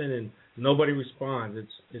something, and nobody responds.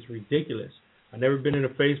 It's ridiculous. I've never been into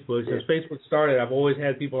Facebook. Since Facebook started, I've always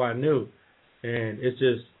had people I knew, and it's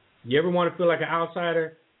just, you ever want to feel like an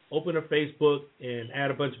outsider? Open a Facebook and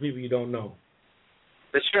add a bunch of people you don't know.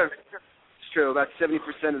 That's true. It's true. About 70%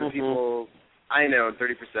 of the people I know and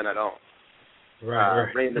 30% I don't.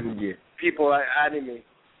 Right. Random people adding me.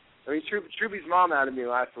 I mean, Troopy's mom added me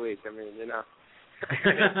last week. I mean, you know.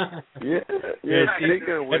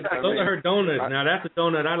 Those are her donuts. Now, that's a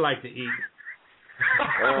donut I like to eat.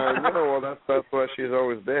 Well, that's why she's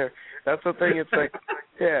always there. That's the thing. It's like,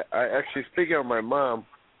 I actually, speaking of my mom,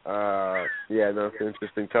 it's an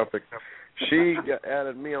interesting topic. She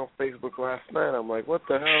added me on Facebook last night. I'm like, what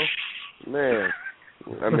the hell? Man.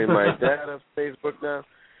 I mean, my dad has Facebook now,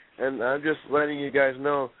 and I'm just letting you guys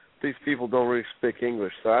know these people don't really speak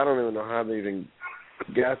English, so I don't even know how they even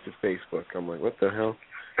got to Facebook. I'm like, what the hell?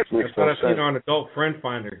 I thought I've seen her on Adult Friend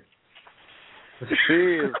Finder. She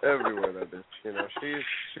is everywhere, that bitch. You know, she's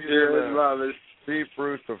in the deep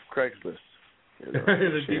roots of Craigslist. You know,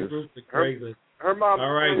 the deep roots of Craigslist. Her mom.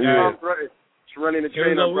 All right, she's running a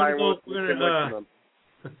train on Brian Wilson.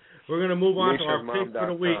 We're gonna move on to our picks for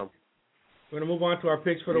the week. We're gonna move on to our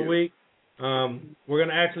picks for the week. We're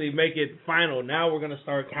gonna actually make it final. Now we're gonna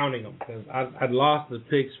start counting them because I'd lost the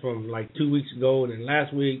picks from like 2 weeks ago, and then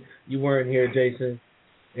last week you weren't here, Jason.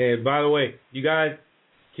 And by the way, you guys,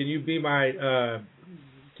 can you be my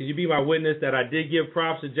witness that I did give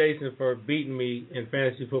props to Jason for beating me in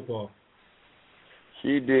fantasy football?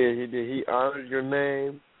 He did. He honored your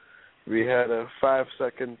name. We had a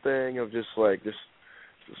 5-second thing of just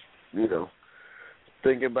you know,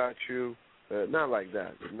 thinking about you. Not like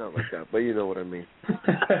that, but you know what I mean.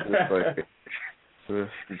 It's like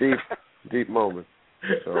deep moment.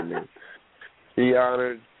 So I mean, he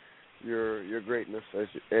honored your greatness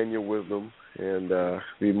and your wisdom, and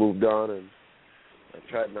we moved on, and I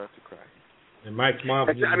tried not to cry. And Mike's mom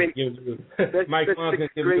that's the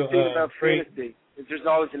great thing about fantasy. There's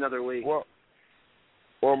always another week. Well,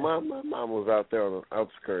 my mom was out there on the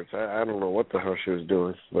outskirts. I don't know what the hell she was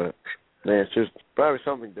doing, but man, it's just probably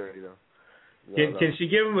something dirty though. Can she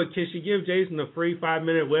give Jason a free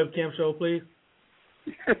 5-minute webcam show, please?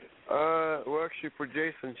 Well, actually, for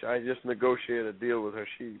Jason, I just negotiated a deal with her.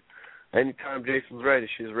 Anytime Jason's ready,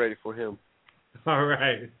 she's ready for him. All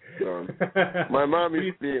right. My mom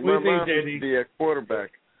used to be a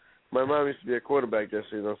quarterback. My mom used to be a quarterback, just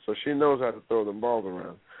so you know, so she knows how to throw them balls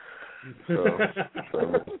around.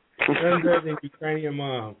 That's better than Ukrainian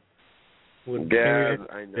mom. Yeah,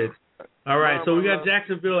 I know. All right, so we got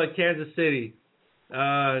Jacksonville at Kansas City.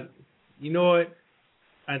 You know what?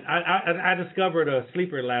 I discovered a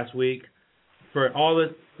sleeper last week for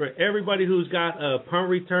everybody who's got a punt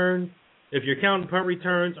return. If you're counting punt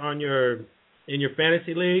returns in your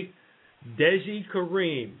fantasy league, Deji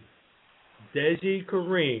Kareem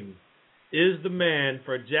is the man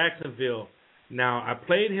for Jacksonville. Now, I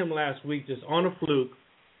played him last week just on a fluke.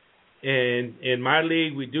 And in my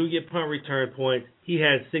league, we do get punt return points. He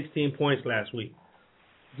had 16 points last week.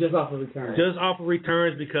 Just off of returns. Just off of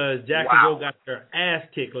returns because Jacksonville got their ass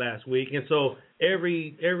kicked last week. And so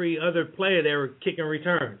every other player, they were kicking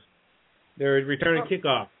returns. They were returning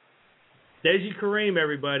kickoff. Deji Kareem,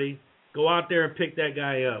 everybody. Go out there and pick that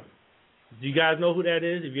guy up. Do you guys know who that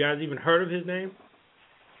is? Have you guys even heard of his name?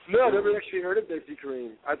 No, I never actually heard of Deji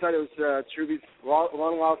Kareem. I thought it was Truby's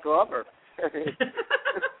long-lost lover.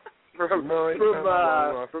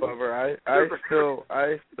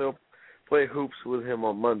 I still play hoops with him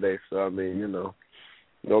on Monday, so I mean, you know,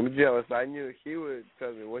 don't be jealous. I knew he would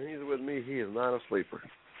tell me when he's with me, he is not a sleeper.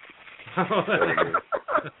 Okay.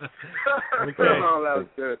 Oh, that was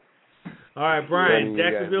good. All right, Brian,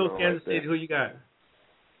 Jacksonville, Kansas City, who you got?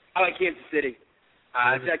 I like Kansas City.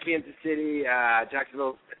 I've got Kansas City,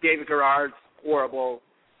 Jacksonville. David Garrard's horrible.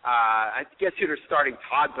 I guess who they're starting,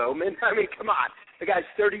 Todd Bowman. I mean, come on. The guy's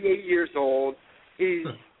 38 years old.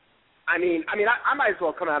 I might as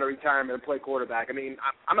well come out of retirement and play quarterback. I mean,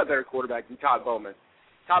 I'm a better quarterback than Todd Bowman.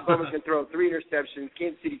 Todd Bowman's going to throw 3 interceptions.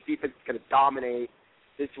 Kansas City's defense is going to dominate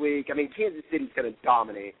this week. I mean, Kansas City's going to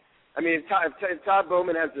dominate. I mean, if Todd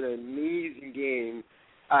Bowman has an amazing game,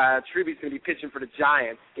 Truby's going to be pitching for the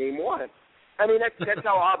Giants game 1. I mean, that's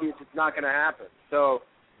how obvious it's not going to happen. So,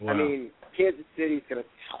 wow. I mean, Kansas City's going to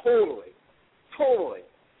totally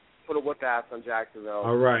put a whoop ass on Jacksonville.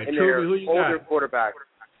 All right. And Truby, who you got? Older quarterback.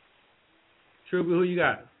 Truby, who you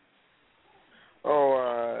got?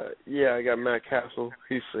 Oh, yeah, I got Matt Castle.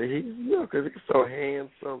 He's because he's so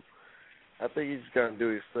handsome. I think he's going to do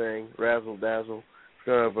his thing, razzle dazzle. He's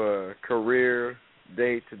going to have a career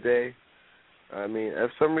day today. I mean,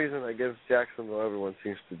 for some reason, against Jacksonville, everyone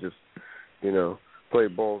seems to just, play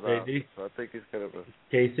balls out. So I think he's kind of a...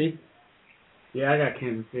 Casey? Yeah, I got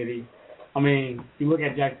Kansas City. I mean, if you look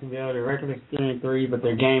at Jacksonville, their record is 3-3, but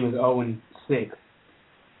their game is 0-6.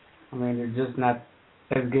 I mean, they're just not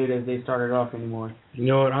as good as they started off anymore. You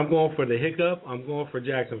know what? I'm going for the hiccup. I'm going for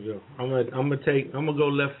Jacksonville. I'm gonna go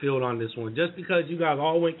left field on this one. Just because you guys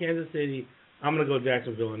all went Kansas City, I'm gonna go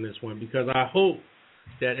Jacksonville on this one because I hope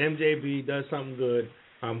that MJB does something good.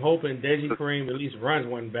 I'm hoping Deji Kareem at least runs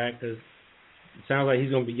one back because it sounds like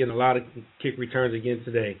he's gonna be getting a lot of kick returns again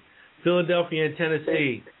today. Philadelphia and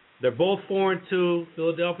Tennessee. They're both 4-2.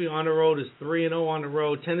 Philadelphia on the road is 3-0 on the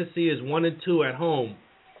road. Tennessee is 1-2 at home.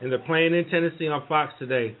 And they're playing in Tennessee on Fox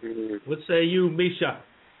today. What say you, Misha?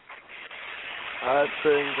 I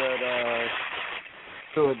think that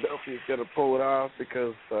Philadelphia is going to pull it off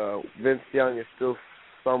because Vince Young is still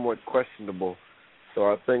somewhat questionable. So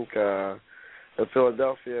I think that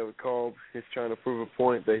Philadelphia, he's trying to prove a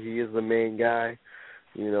point that he is the main guy.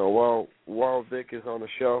 While Vic is on the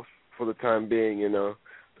shelf for the time being, I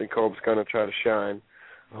think Kolb's going to try to shine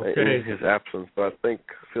in his absence. But I think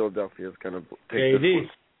Philadelphia is going to take this one.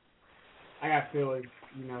 I got Philly.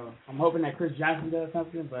 I'm hoping that Chris Johnson does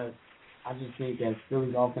something, but I just think that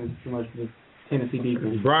Philly's offense is too much for the Tennessee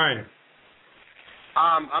defense. Brian.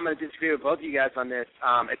 I'm going to disagree with both of you guys on this.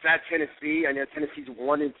 It's at Tennessee. I know Tennessee's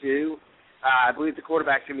 1-2. I believe the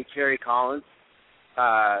quarterback's going to be Kerry Collins.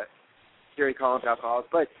 Kerry Collins out Collins.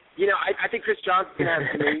 But, I think Chris Johnson's going to have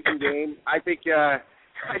an amazing game. I think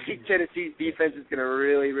Tennessee's defense is going to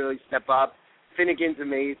really, really step up. Finnegan's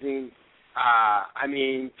amazing. I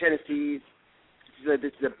mean, Tennessee's,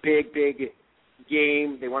 this is a big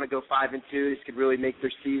game. They want to go 5-2. This could really make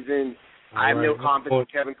their season. I have no confidence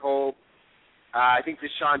in Kevin Kolb. I think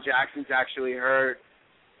Deshaun Jackson's actually hurt.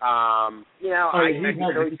 I think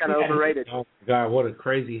he's kind of overrated. Oh, God, what a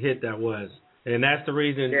crazy hit that was. And that's the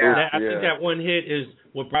reason. I think that one hit is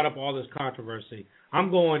what brought up all this controversy.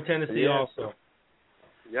 I'm going Tennessee also.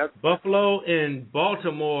 Yep. Buffalo and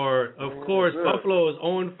Baltimore. Of course, Buffalo is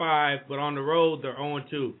 0-5, but on the road they're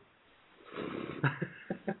 0-2.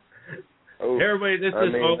 Everybody, this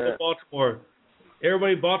is over Baltimore.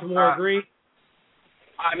 Everybody, Baltimore agree?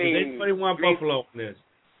 I mean, does anybody want Buffalo in this?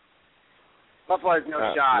 Buffalo has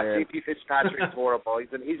no shot. JP Fitzpatrick's horrible.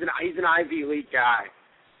 He's an Ivy League guy.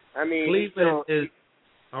 I mean, Cleveland is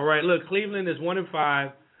all right. Look, Cleveland is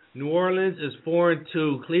 1-5. New Orleans is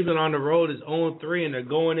 4-2. Cleveland on the road is 0-3, and they're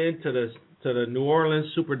going into the New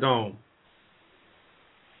Orleans Superdome.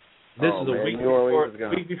 This is a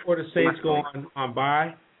week before the Saints go on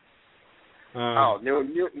bye.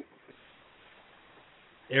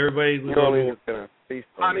 Everybody. New Orleans is going to feast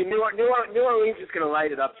on New Orleans is going to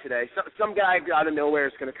light it up today. Some guy out of nowhere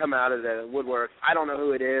is going to come out of the woodwork. I don't know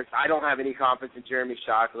who it is. I don't have any confidence in Jeremy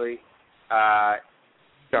Shockley.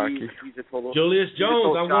 He's a total. Julius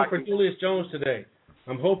Jones. I'm going for Julius Jones today.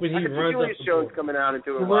 I'm hoping he runs Julius up. Jones coming out and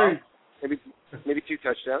doing well. Maybe 2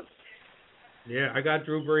 touchdowns. Yeah, I got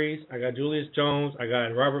Drew Brees. I got Julius Jones. I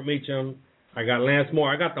got Robert Meacham. I got Lance Moore.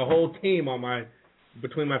 I got the whole team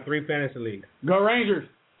between my 3 fantasy leagues. Go Rangers.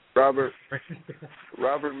 Robert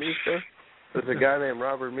Misha. There's a guy named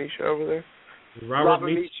Robert Misha over there. Robert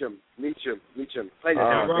Meacham. I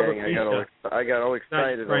got all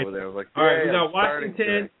excited over there. I was like, all right, we got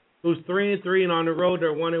Washington, who's 3-3 and on the road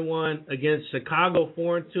they're 1-1 against Chicago,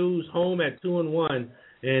 4-2, who's home at 2-1.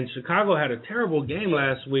 And Chicago had a terrible game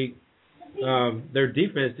last week. Their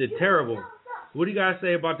defense did terrible. What do you guys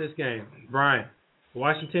say about this game, Brian?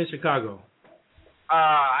 Washington, Chicago.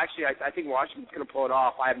 Actually, I think Washington's going to pull it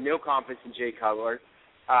off. I have no confidence in Jay Cutler.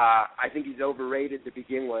 I think he's overrated to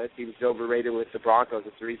begin with. He was overrated with the Broncos.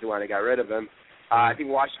 That's the reason why they got rid of him. I think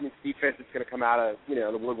Washington's defense is going to come out of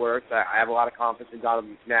the woodwork. I have a lot of confidence in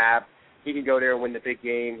Donovan McNabb. He can go there and win the big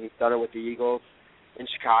game. He's done it with the Eagles in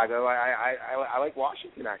Chicago. I like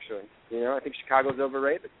Washington actually. I think Chicago's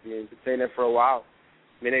overrated. I mean, been saying that for a while.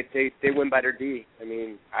 I mean, they win by their D. I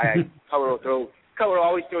mean, Cutler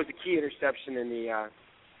always throws a key interception in the.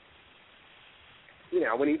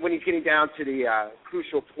 When he's getting down to the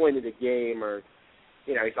crucial point of the game, or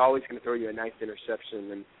he's always going to throw you a nice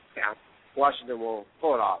interception. And yeah, Washington will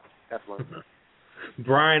pull it off. Definitely.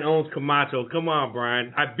 Brian owns Camacho. Come on,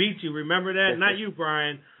 Brian. I beat you. Remember that? Not you,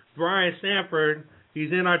 Brian. Brian Sanford.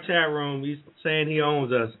 He's in our chat room. He's saying he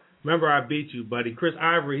owns us. Remember, I beat you, buddy. Chris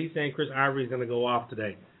Ivory. He's saying Chris Ivory's going to go off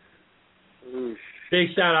today. Big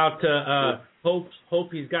shout out to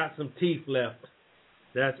Hope. He's got some teeth left.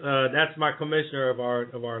 That's my commissioner of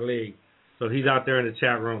our league. So he's out there in the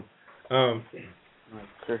chat room.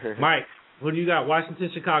 Mike, what do you got? Washington,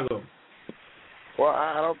 Chicago. Well,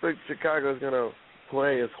 I don't think Chicago's going to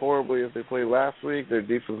play as horribly as they played last week. Their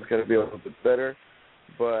defense is going to be a little bit better.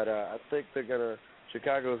 But I think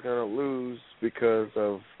Chicago's going to lose because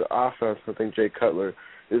of the offense. I think Jay Cutler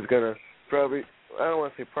is going to probably, I don't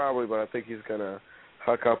want to say probably, but I think he's going to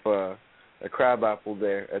huck up a crab apple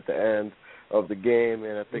there at the end of the game,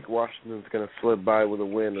 and I think Washington's going to slip by with a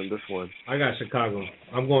win on this one. I got Chicago.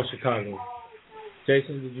 I'm going Chicago.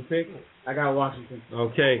 Jason, did you pick? I got Washington.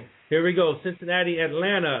 Okay, here we go. Cincinnati,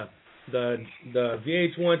 Atlanta. The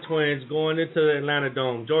VH1 Twins going into the Atlanta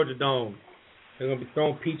Dome, Georgia Dome. They're going to be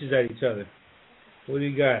throwing peaches at each other. What do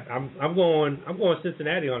you got? I'm going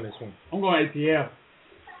Cincinnati on this one. I'm going ATL.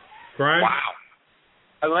 Brian? Wow.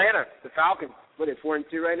 Atlanta, the Falcons. What are they,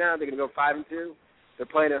 4-2 right now? They're going to go 5-2. They're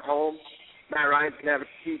playing at home. Matt Ryan's going to have a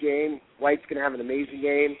key game. White's going to have an amazing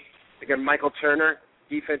game. They got Michael Turner.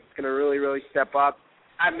 Defense is going to really, really step up.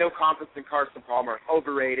 I have no confidence in Carson Palmer.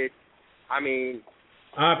 Overrated. I mean,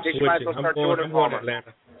 I'm switching. I'm going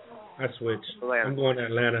Atlanta. I switch. Atlanta. I'm going to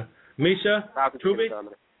Atlanta. Misha? Truby?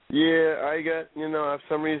 Yeah, for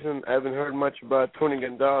some reason I haven't heard much about Tony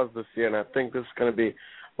Gonzalez this year, and I think this is going to be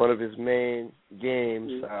one of his main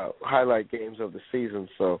games, highlight games of the season.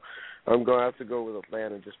 So I'm going to have to go with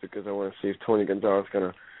Atlanta just because I want to see if Tony Gonzalez is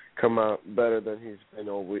going to come out better than he's been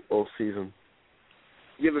all season.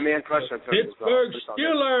 You have a man crush on Tony Pittsburgh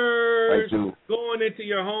Steelers I do. Going into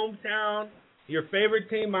your hometown, your favorite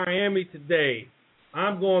team, Miami, today.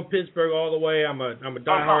 I'm going Pittsburgh all the way. I'm a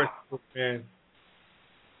diehard fan.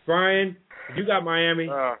 Brian, you got Miami.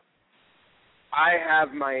 I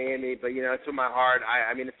have Miami, but it's with my heart.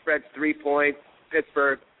 I mean, the spread's 3 points.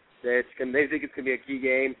 Pittsburgh, they think it's gonna be a key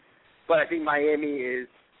game, but I think Miami is,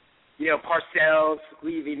 Parcells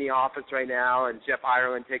leaving the office right now, and Jeff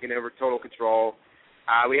Ireland taking over total control.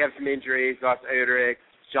 We have some injuries. Lost Oderick.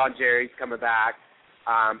 John Jerry's coming back.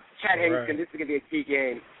 Chad Hennington, this is gonna be a key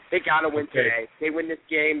game. They gotta win today. They win this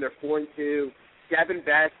game, they're 4-2. Devin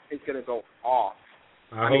Best is gonna go off.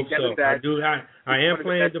 I hope so. Best, I am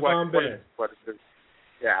playing Devon Best.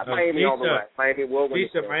 Yeah, Miami all the way. Miami will win.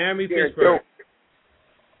 Miami, Pittsburgh.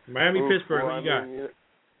 Miami, Pittsburgh. What you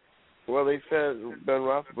got? Well, they said Ben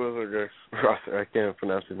Roethlisberger, I can't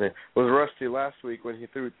pronounce his name, was rusty last week when he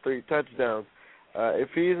threw 3 touchdowns. If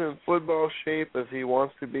he's in football shape as he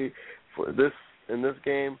wants to be in this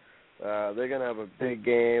game, they're gonna have a big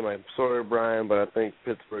game. I'm sorry, Brian, but I think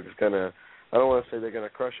Pittsburgh is gonna. I don't want to say they're going to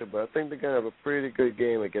crush it, but I think they're going to have a pretty good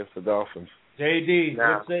game against the Dolphins. JD,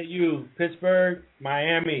 what say you? Pittsburgh,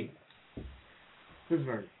 Miami.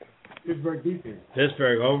 Pittsburgh. Pittsburgh defense.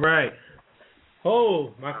 Pittsburgh, all right.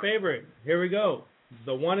 Oh, my favorite. Here we go.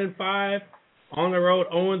 The 1-5, on the road,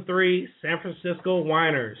 0-3, San Francisco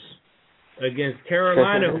Whiners against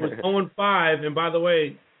Carolina, who was 0-5, and by the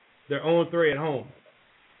way, they're 0-3 at home.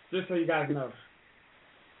 Just so you guys know.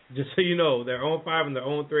 Just so you know, they're 0-5 and they're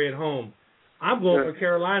 0-3 at home. I'm going for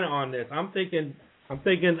Carolina on this. I'm thinking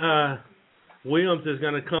Williams is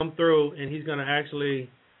going to come through and he's going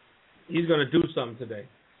to do something today.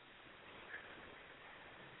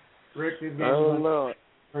 Rick is going to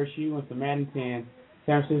first shoe with the Madden 10.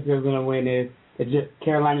 San Francisco is going to win this.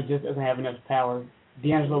 Carolina just doesn't have enough power.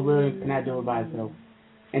 D'Angelo Williams cannot do it by himself.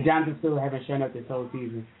 And Jonathan Stewart haven't shown up this whole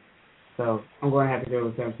season. So I'm going to have to go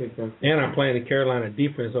with San Francisco. And I'm playing the Carolina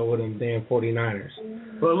defense over them damn 49ers.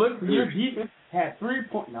 But look, your defense had 3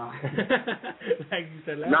 points. No. Like you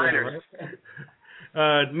said last Niners.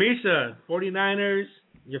 time. Misha, 49ers,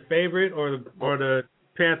 your favorite or the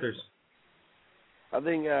Panthers? I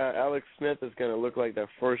think Alex Smith is going to look like that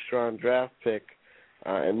first-round draft pick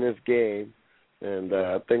in this game. And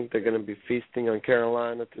I think they're going to be feasting on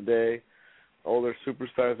Carolina today. All their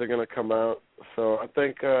superstars are going to come out. So I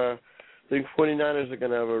think 49ers are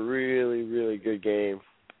going to have a really, really good game.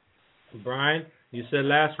 Brian, you said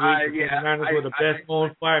last week the 49ers were the best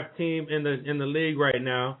 0-5 team in the league right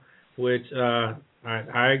now, which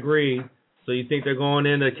I agree. So you think they're going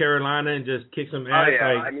into Carolina and just kick some ass?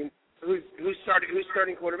 I mean, who's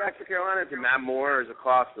starting quarterback for Carolina? Is it Matt Moore or is it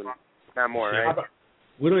Clausen? Matt Moore, right?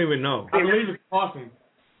 We don't even know. I believe it's Clausen.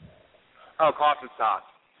 Oh, Clausen's tough.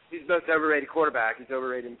 He's the most overrated quarterback. He's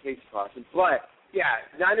overrated in Casey Clausen. But, yeah,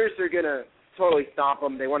 Niners are going to totally stomp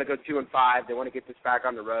them. They want to go 2-5. They want to get this back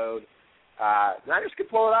on the road. Niners can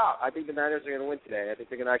pull it out. I think the Niners are going to win today. I think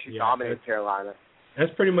they're going to actually dominate Carolina.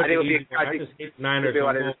 That's pretty much the easy one. I just hate the Niners.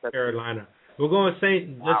 I'm going to Carolina. We're going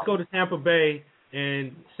Let's go to Tampa Bay.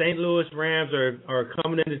 And St. Louis Rams are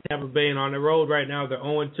coming into Tampa Bay, and on the road right now they're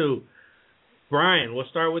 0-2. Brian, we'll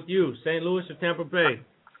start with you. St. Louis or Tampa Bay?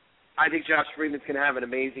 I think Josh Freeman's going to have an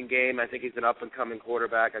amazing game. I think he's an up-and-coming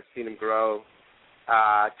quarterback. I've seen him grow.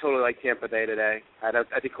 Totally like Tampa Bay today. I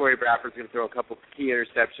think Corey Bradford's going to throw a couple key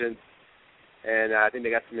interceptions, and I think they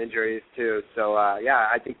got some injuries too. So,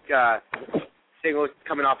 I think St. Louis is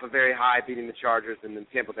coming off a very high, beating the Chargers, and then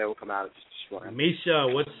Tampa Bay will come out and just destroy them. Misha,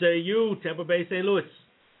 what say you? Tampa Bay, St. Louis?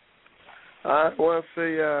 I want to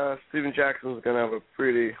say Steven Jackson's going to have a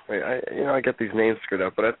pretty I get these names screwed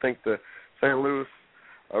up, but I think the St. Louis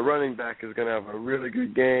running back is going to have a really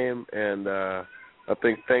good game, and I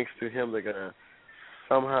think thanks to him they're going to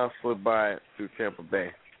somehow slip by through Tampa Bay.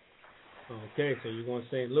 Okay, so you're going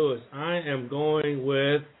St. Louis. I am going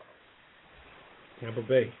with Tampa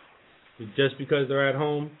Bay. Just because they're at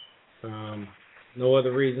home, no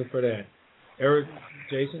other reason for that. Eric,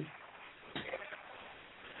 Jason?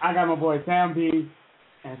 I got my boy Sam B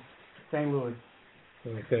and St. Louis.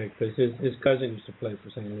 Okay, because his cousin used to play for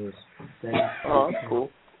St. Louis. Oh, that's cool.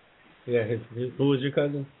 Yeah, who was your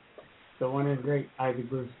cousin? The one that's great, Isaac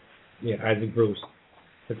Bruce. Yeah, Isaac Bruce.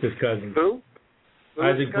 That's his cousin. Who?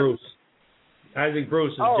 Isaac Bruce. Isaac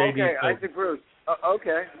Bruce is JD. Okay, Isaac Bruce.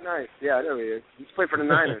 Okay, nice. Yeah, there he is. He's played for the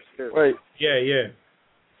Niners, too. Wait. Yeah.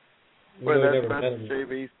 Wait, that's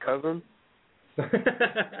JB's cousin?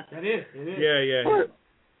 It is. Yeah. What?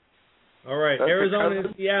 All right, That's Arizona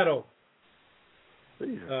and Seattle.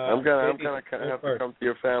 I'm gonna have to come to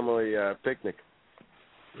your family picnic.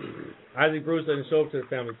 Isaac Bruce doesn't show up to the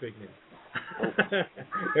family picnic.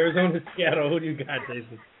 Arizona and Seattle. Who do you got,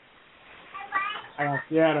 Jason? I got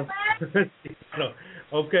Seattle.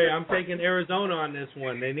 Okay, I'm taking Arizona on this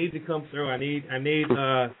one. They need to come through. I need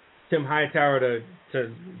Tim Hightower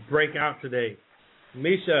to break out today.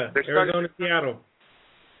 Misha, Arizona, Seattle.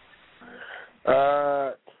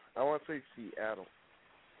 I want to say Seattle.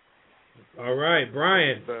 All right,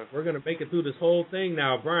 Brian. We're gonna make it through this whole thing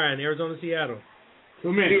now. Brian, Arizona, Seattle.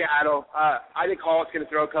 Seattle. I think Hall's going to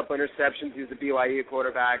throw a couple interceptions. He's a BYU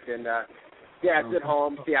quarterback, and it's at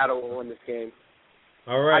home. Seattle will win this game.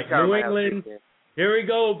 All right, New England. Here we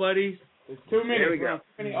go, buddies. It's 2 minutes. Here we go.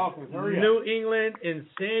 Too many offense. Hurry up. New England and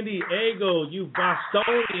San Diego, you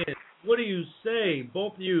Bostonians. What do you say?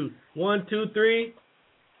 Both of you. 1, 2, 3.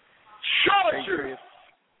 Chargers.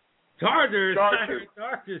 Chargers.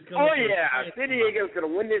 Oh, yeah. San Diego's going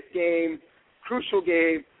to win this game. Crucial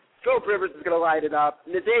game. Philip Rivers is going to light it up.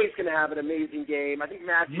 Nadee's going to have an amazing game. I think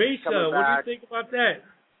Matthews is coming back. What do you think about that?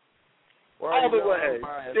 Well, all the way.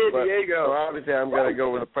 San Diego. So obviously, I'm going to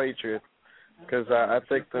go with the Patriots because I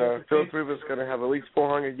think Philip Rivers is going to have at least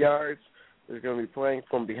 400 yards. They're going to be playing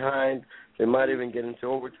from behind. They might even get into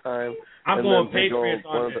overtime. I'm going Patriots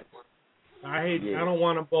on this. I don't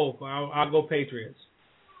want them both. I'll go Patriots.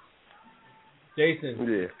 Jason.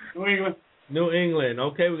 Yeah. New England.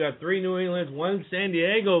 Okay, we got 3 New Englands, 1 San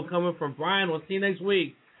Diego coming from Brian. We'll see you next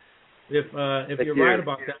week. If you're right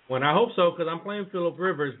about that one, I hope so because I'm playing Philip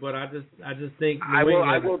Rivers, but I just think New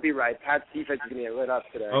England. I will be right. Pat's defense is going to get lit up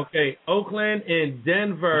today. Okay, Oakland and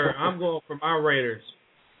Denver. I'm going for my Raiders.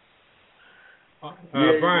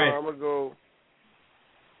 Brian. I'm gonna go.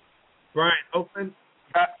 Brian, Oakland.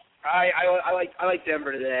 I like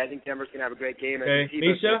Denver today. I think Denver's gonna have a great game. Okay,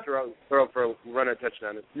 Misha. Throw for a run and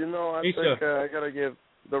touchdown. I think I gotta give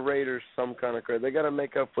the Raiders some kind of credit. They gotta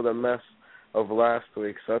make up for the mess of last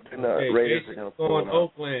week. So I think the Raiders are gonna pull it out.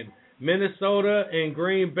 Oakland, Minnesota, and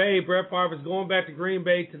Green Bay. Brett Favre is going back to Green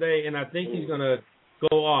Bay today, and I think he's gonna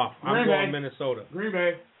go off. I'm going Minnesota. Green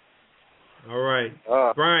Bay. All right,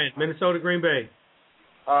 Brian, Minnesota, Green Bay.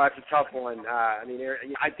 It's a tough one. I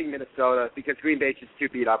think Minnesota because Green Bay's just too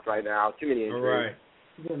beat up right now. Too many injuries.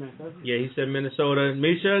 All right. Yeah, he said Minnesota.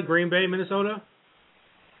 Misha, Green Bay, Minnesota?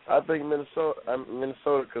 I think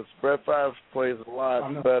Minnesota because Brett Favre plays a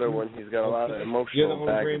lot better when he's got a lot of emotional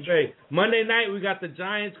baggage. Green Bay. Monday night we got the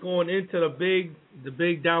Giants going into the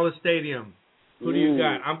big Dallas Stadium. Who do you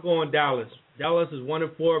got? I'm going Dallas. Dallas is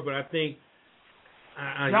 1-4, but I think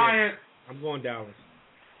Giants. I'm going Dallas.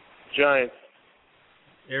 Giants.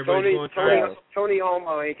 Everybody's going Giants. Tony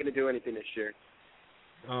Romo ain't going to do anything this year.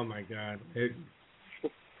 Oh, my God.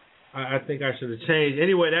 I think I should have changed.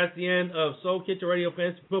 Anyway, that's the end of Soul Kitchen Radio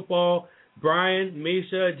Fantasy Football. Brian,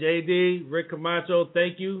 Misha, JD, Rick Camacho,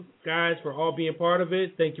 thank you, guys, for all being part of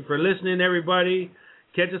it. Thank you for listening, everybody.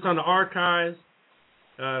 Catch us on the archives.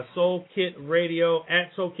 Soul Kit Radio,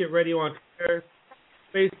 at Soul Kit Radio on Twitter,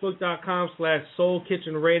 Facebook.com/Soul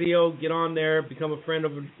Kitchen Radio. Get on there, become a friend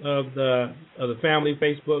of the family.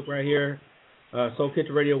 Facebook right here, Soul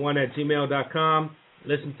Kitchen Radio 1 at gmail.com.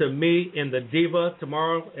 Listen to me and the Diva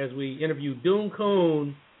tomorrow as we interview Doom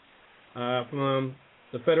Coon from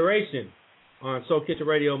the Federation on Soul Kitchen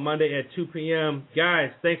Radio Monday at 2 p.m.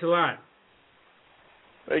 Guys, thanks a lot.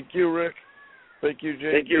 Thank you, Rick. Thank you,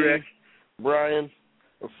 JD. Thank you, Rick. Brian.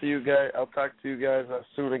 I'll see you guys. I'll talk to you guys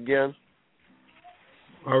soon again.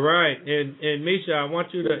 All right, and Misha, I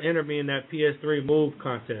want you to enter me in that PS3 Move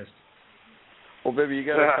contest. Well, baby, you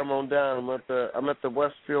gotta come on down. I'm at the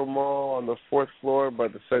Westfield Mall on the 4th floor by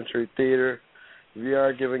the Century Theater. We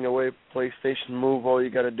are giving away PlayStation Move. All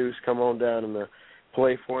you gotta do is come on down and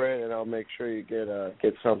play for it, and I'll make sure you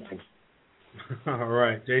get something. All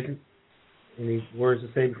right, Jason. Any words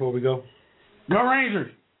to say before we go? Go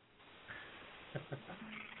Rangers!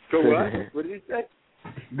 Go what? What did he say?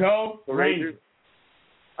 Go the Rangers.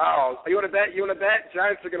 Oh, you want to bet?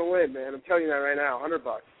 Giants are going to win, man. I'm telling you that right now.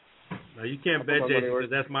 $100. No, you can't bet, Jason, because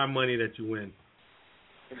that's my money that you win.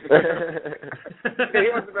 He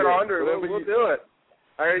wants to bet 100. We'll do it.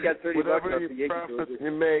 I already got $30. Whatever you profit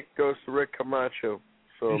you make goes to Rick Camacho.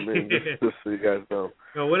 So, I mean, just so you guys know.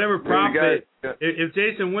 No, whatever profit, if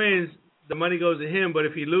Jason wins, the money goes to him, but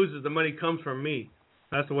if he loses, the money comes from me.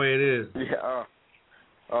 That's the way it is. Yeah.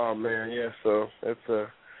 Oh man, yeah. So it's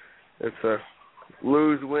a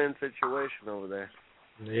lose-win situation over there.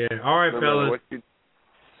 Yeah. All right, fellas.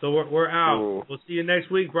 So we're out. Cool. We'll see you next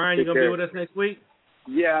week. Brian, you gonna be with us next week?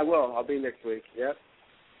 Yeah, I will. I'll be next week. Yep.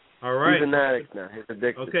 All right. He's an addict now. He's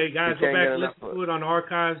addicted. Okay, guys, go back and listen to it on the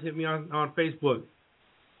archives. Hit me on Facebook.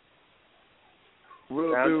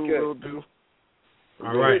 Will do.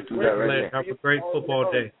 All right. Have a great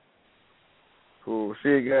football day. Cool. See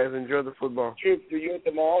you guys. Enjoy the football. Troop, are you at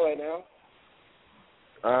the mall right now?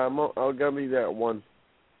 I'm gonna be there at 1.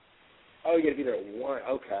 Oh, you're gonna be there at 1.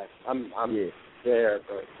 Okay. I'm there,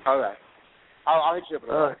 but all right. I'll hit you up.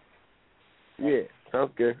 All right. Yeah.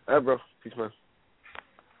 Sounds good. All right, bro. Peace, man.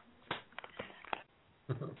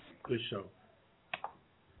 Good show.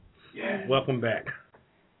 Yeah. Welcome back.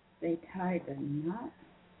 They tied the knot.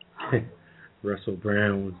 Russell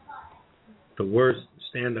Brand was the worst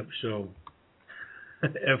stand-up show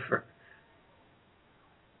ever.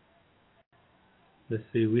 Let's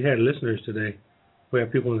see. We had listeners today. We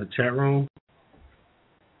have people in the chat room.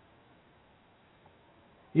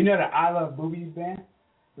 You know the I Love Boobies band?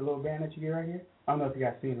 The little band that you get right here? I don't know if you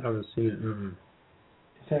guys seen it. I haven't seen it.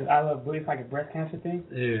 It says I Love Boobies. It's like a breast cancer thing.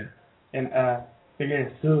 Yeah. And they're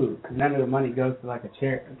getting sued because none of the money goes to like a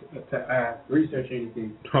charity to research or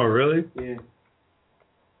anything. Oh, really? Yeah.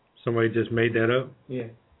 Somebody just made that up? Yeah.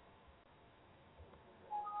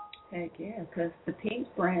 Heck yeah, because the pink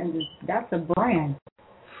brand that's a brand.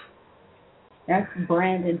 That's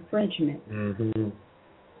brand infringement. Mm-hmm.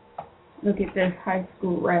 Look at this, high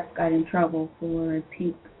school rep got in trouble for a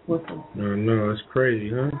pink whistle. No, it's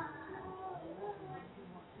crazy, huh?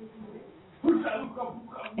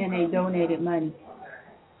 And they donated money.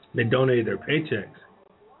 They donated their paychecks.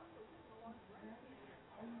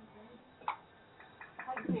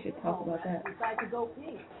 We should talk about that. Decide to go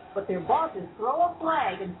pink, but their bosses throw a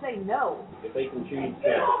flag and say no. If they can choose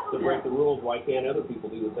to break the rules, why can't other people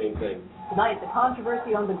do the same thing? Tonight, the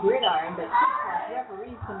controversy on the gridiron that kicked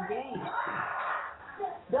referees some games.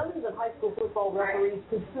 Dozens of high school football referees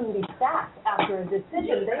could soon be sacked after a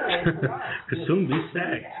decision they made tonight. Could soon be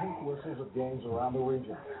sacked.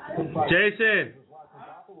 Jason,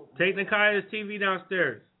 take Nakaya's TV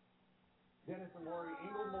downstairs. Dennis and Lori,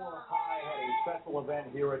 Inglemoor High had a special event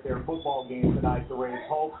here at their football game tonight to raise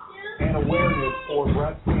hope and awareness for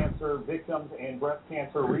breast cancer victims and breast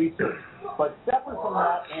cancer research. But separate from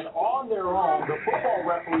that and on their own, the football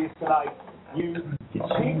referees tonight used cheap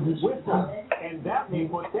whistles, and that may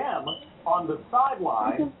put them on the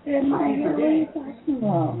sideline.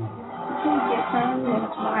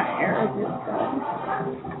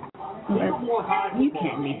 You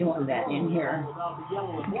can't be doing that in here. You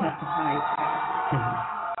have to hide.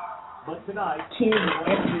 But tonight, kids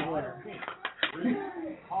everywhere.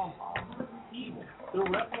 The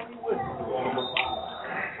referee whistle.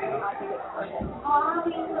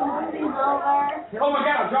 Oh my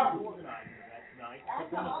God, drop it. To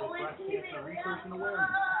benefit breast cancer research and awareness,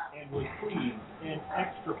 and was pleased an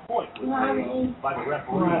extra point was paid by the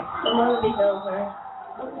referee. The movie's over.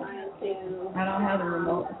 I don't have the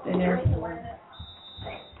remote. It's in there somewhere.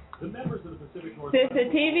 The members of the Pacific Northwest. Since the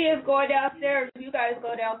TV is going downstairs, you guys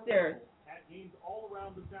go downstairs. At games all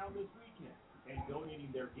around the town this weekend and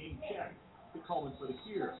donating their game checks to Coleman for the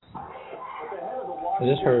Cure. Is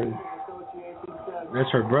this her? That's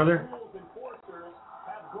her brother?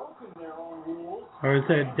 Or is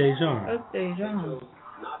that Dejan? That's Dejan.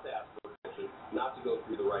 Not to ask permission, not to go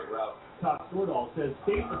through the right route. Todd Stordahl says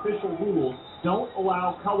state official rules don't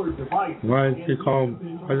allow colored devices. Why is he called?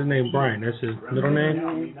 What's his name? Brian. That's his middle name.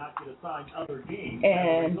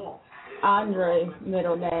 And Andre's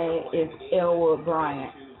middle name is Elwood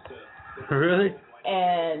Bryant. Really?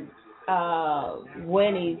 And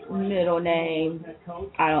Winnie's middle name,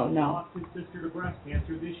 I don't know.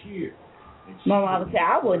 My mama said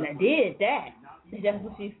I wouldn't have did that. That's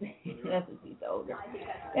what she said. That's what she told her.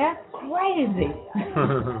 That's crazy.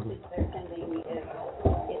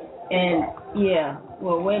 And yeah,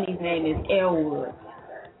 well, Winnie's name is Elwood.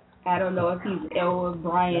 I don't know if he's Elwood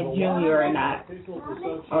Bryant Jr. or not,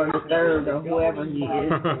 or the third, or whoever he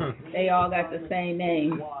is. They all got the same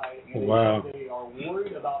name. Wow. They are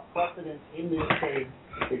worried about precedent in this case.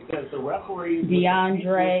 It says the referee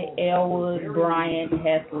DeAndre Elwood Bryant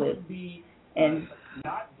Heslip, and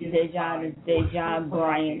Dejan is Dejan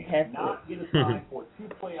Bryant Heslip. Not get assigned for 2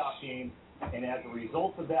 playoff games, and as a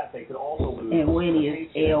result of that, they could also lose. And Winnie is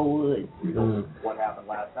Elwood. What happened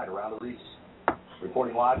last night around the region?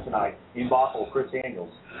 Reporting live tonight in Bothell, Chris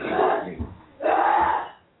Daniels.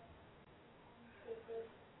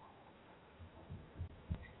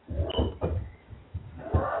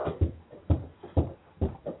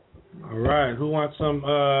 All right, who wants some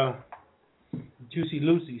Juicy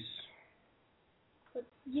Lucy's?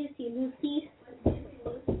 Juicy Lucy's.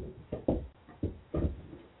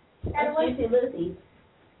 Juicy Lucy's.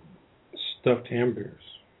 Stuffed hamburgers.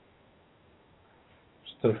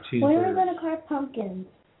 Stuffed cheeseburgers. When are we going to carve pumpkins?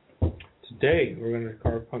 Today, we're going to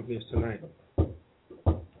carve pumpkins tonight.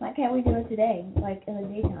 Why can't we do it today, like in the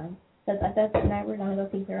daytime? Because I thought tonight we're going to go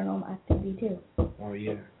see Paranormal Activity too. Oh,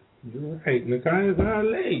 yeah. You're right. Nakai is not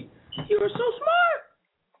late. You were so smart.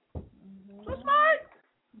 Mm-hmm. So smart.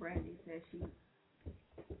 Brandy said she.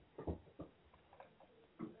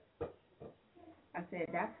 I said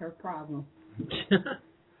that's her problem.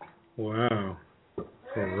 Wow.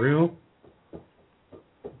 For real?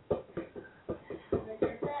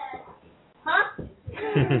 Huh?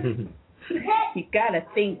 You gotta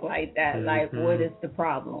think like that. Like, what is the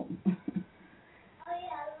problem?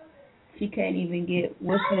 She can't even get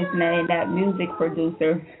what's his name, that music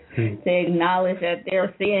producer, to acknowledge that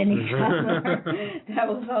they're seeing each other. That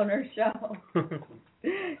was on her show.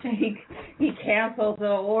 He canceled the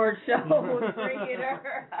award show bringing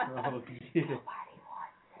her. Oh, shit. Nobody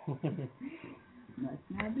wants it. Must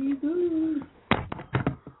not be good.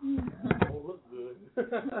 Don't look good.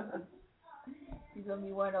 She's gonna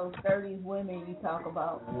be one of those 30s women you talk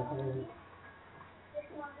about.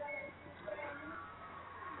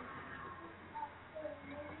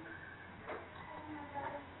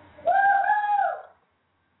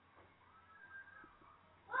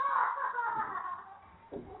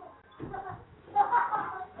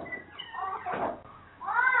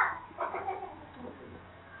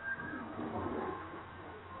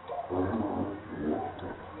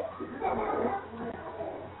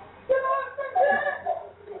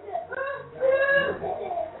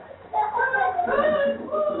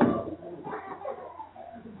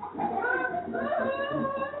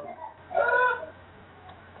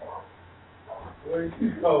 Where did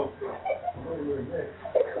you go?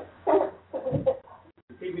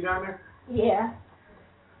 Keep me down there? Yeah.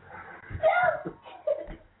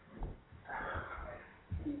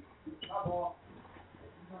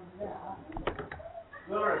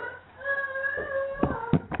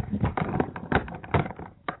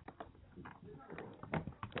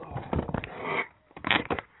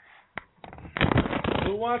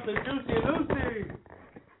 Who wants a Juicy Lucy?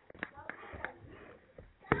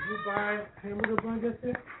 Did you buy hamburger bun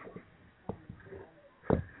yesterday?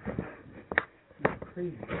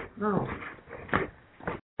 Crazy. No.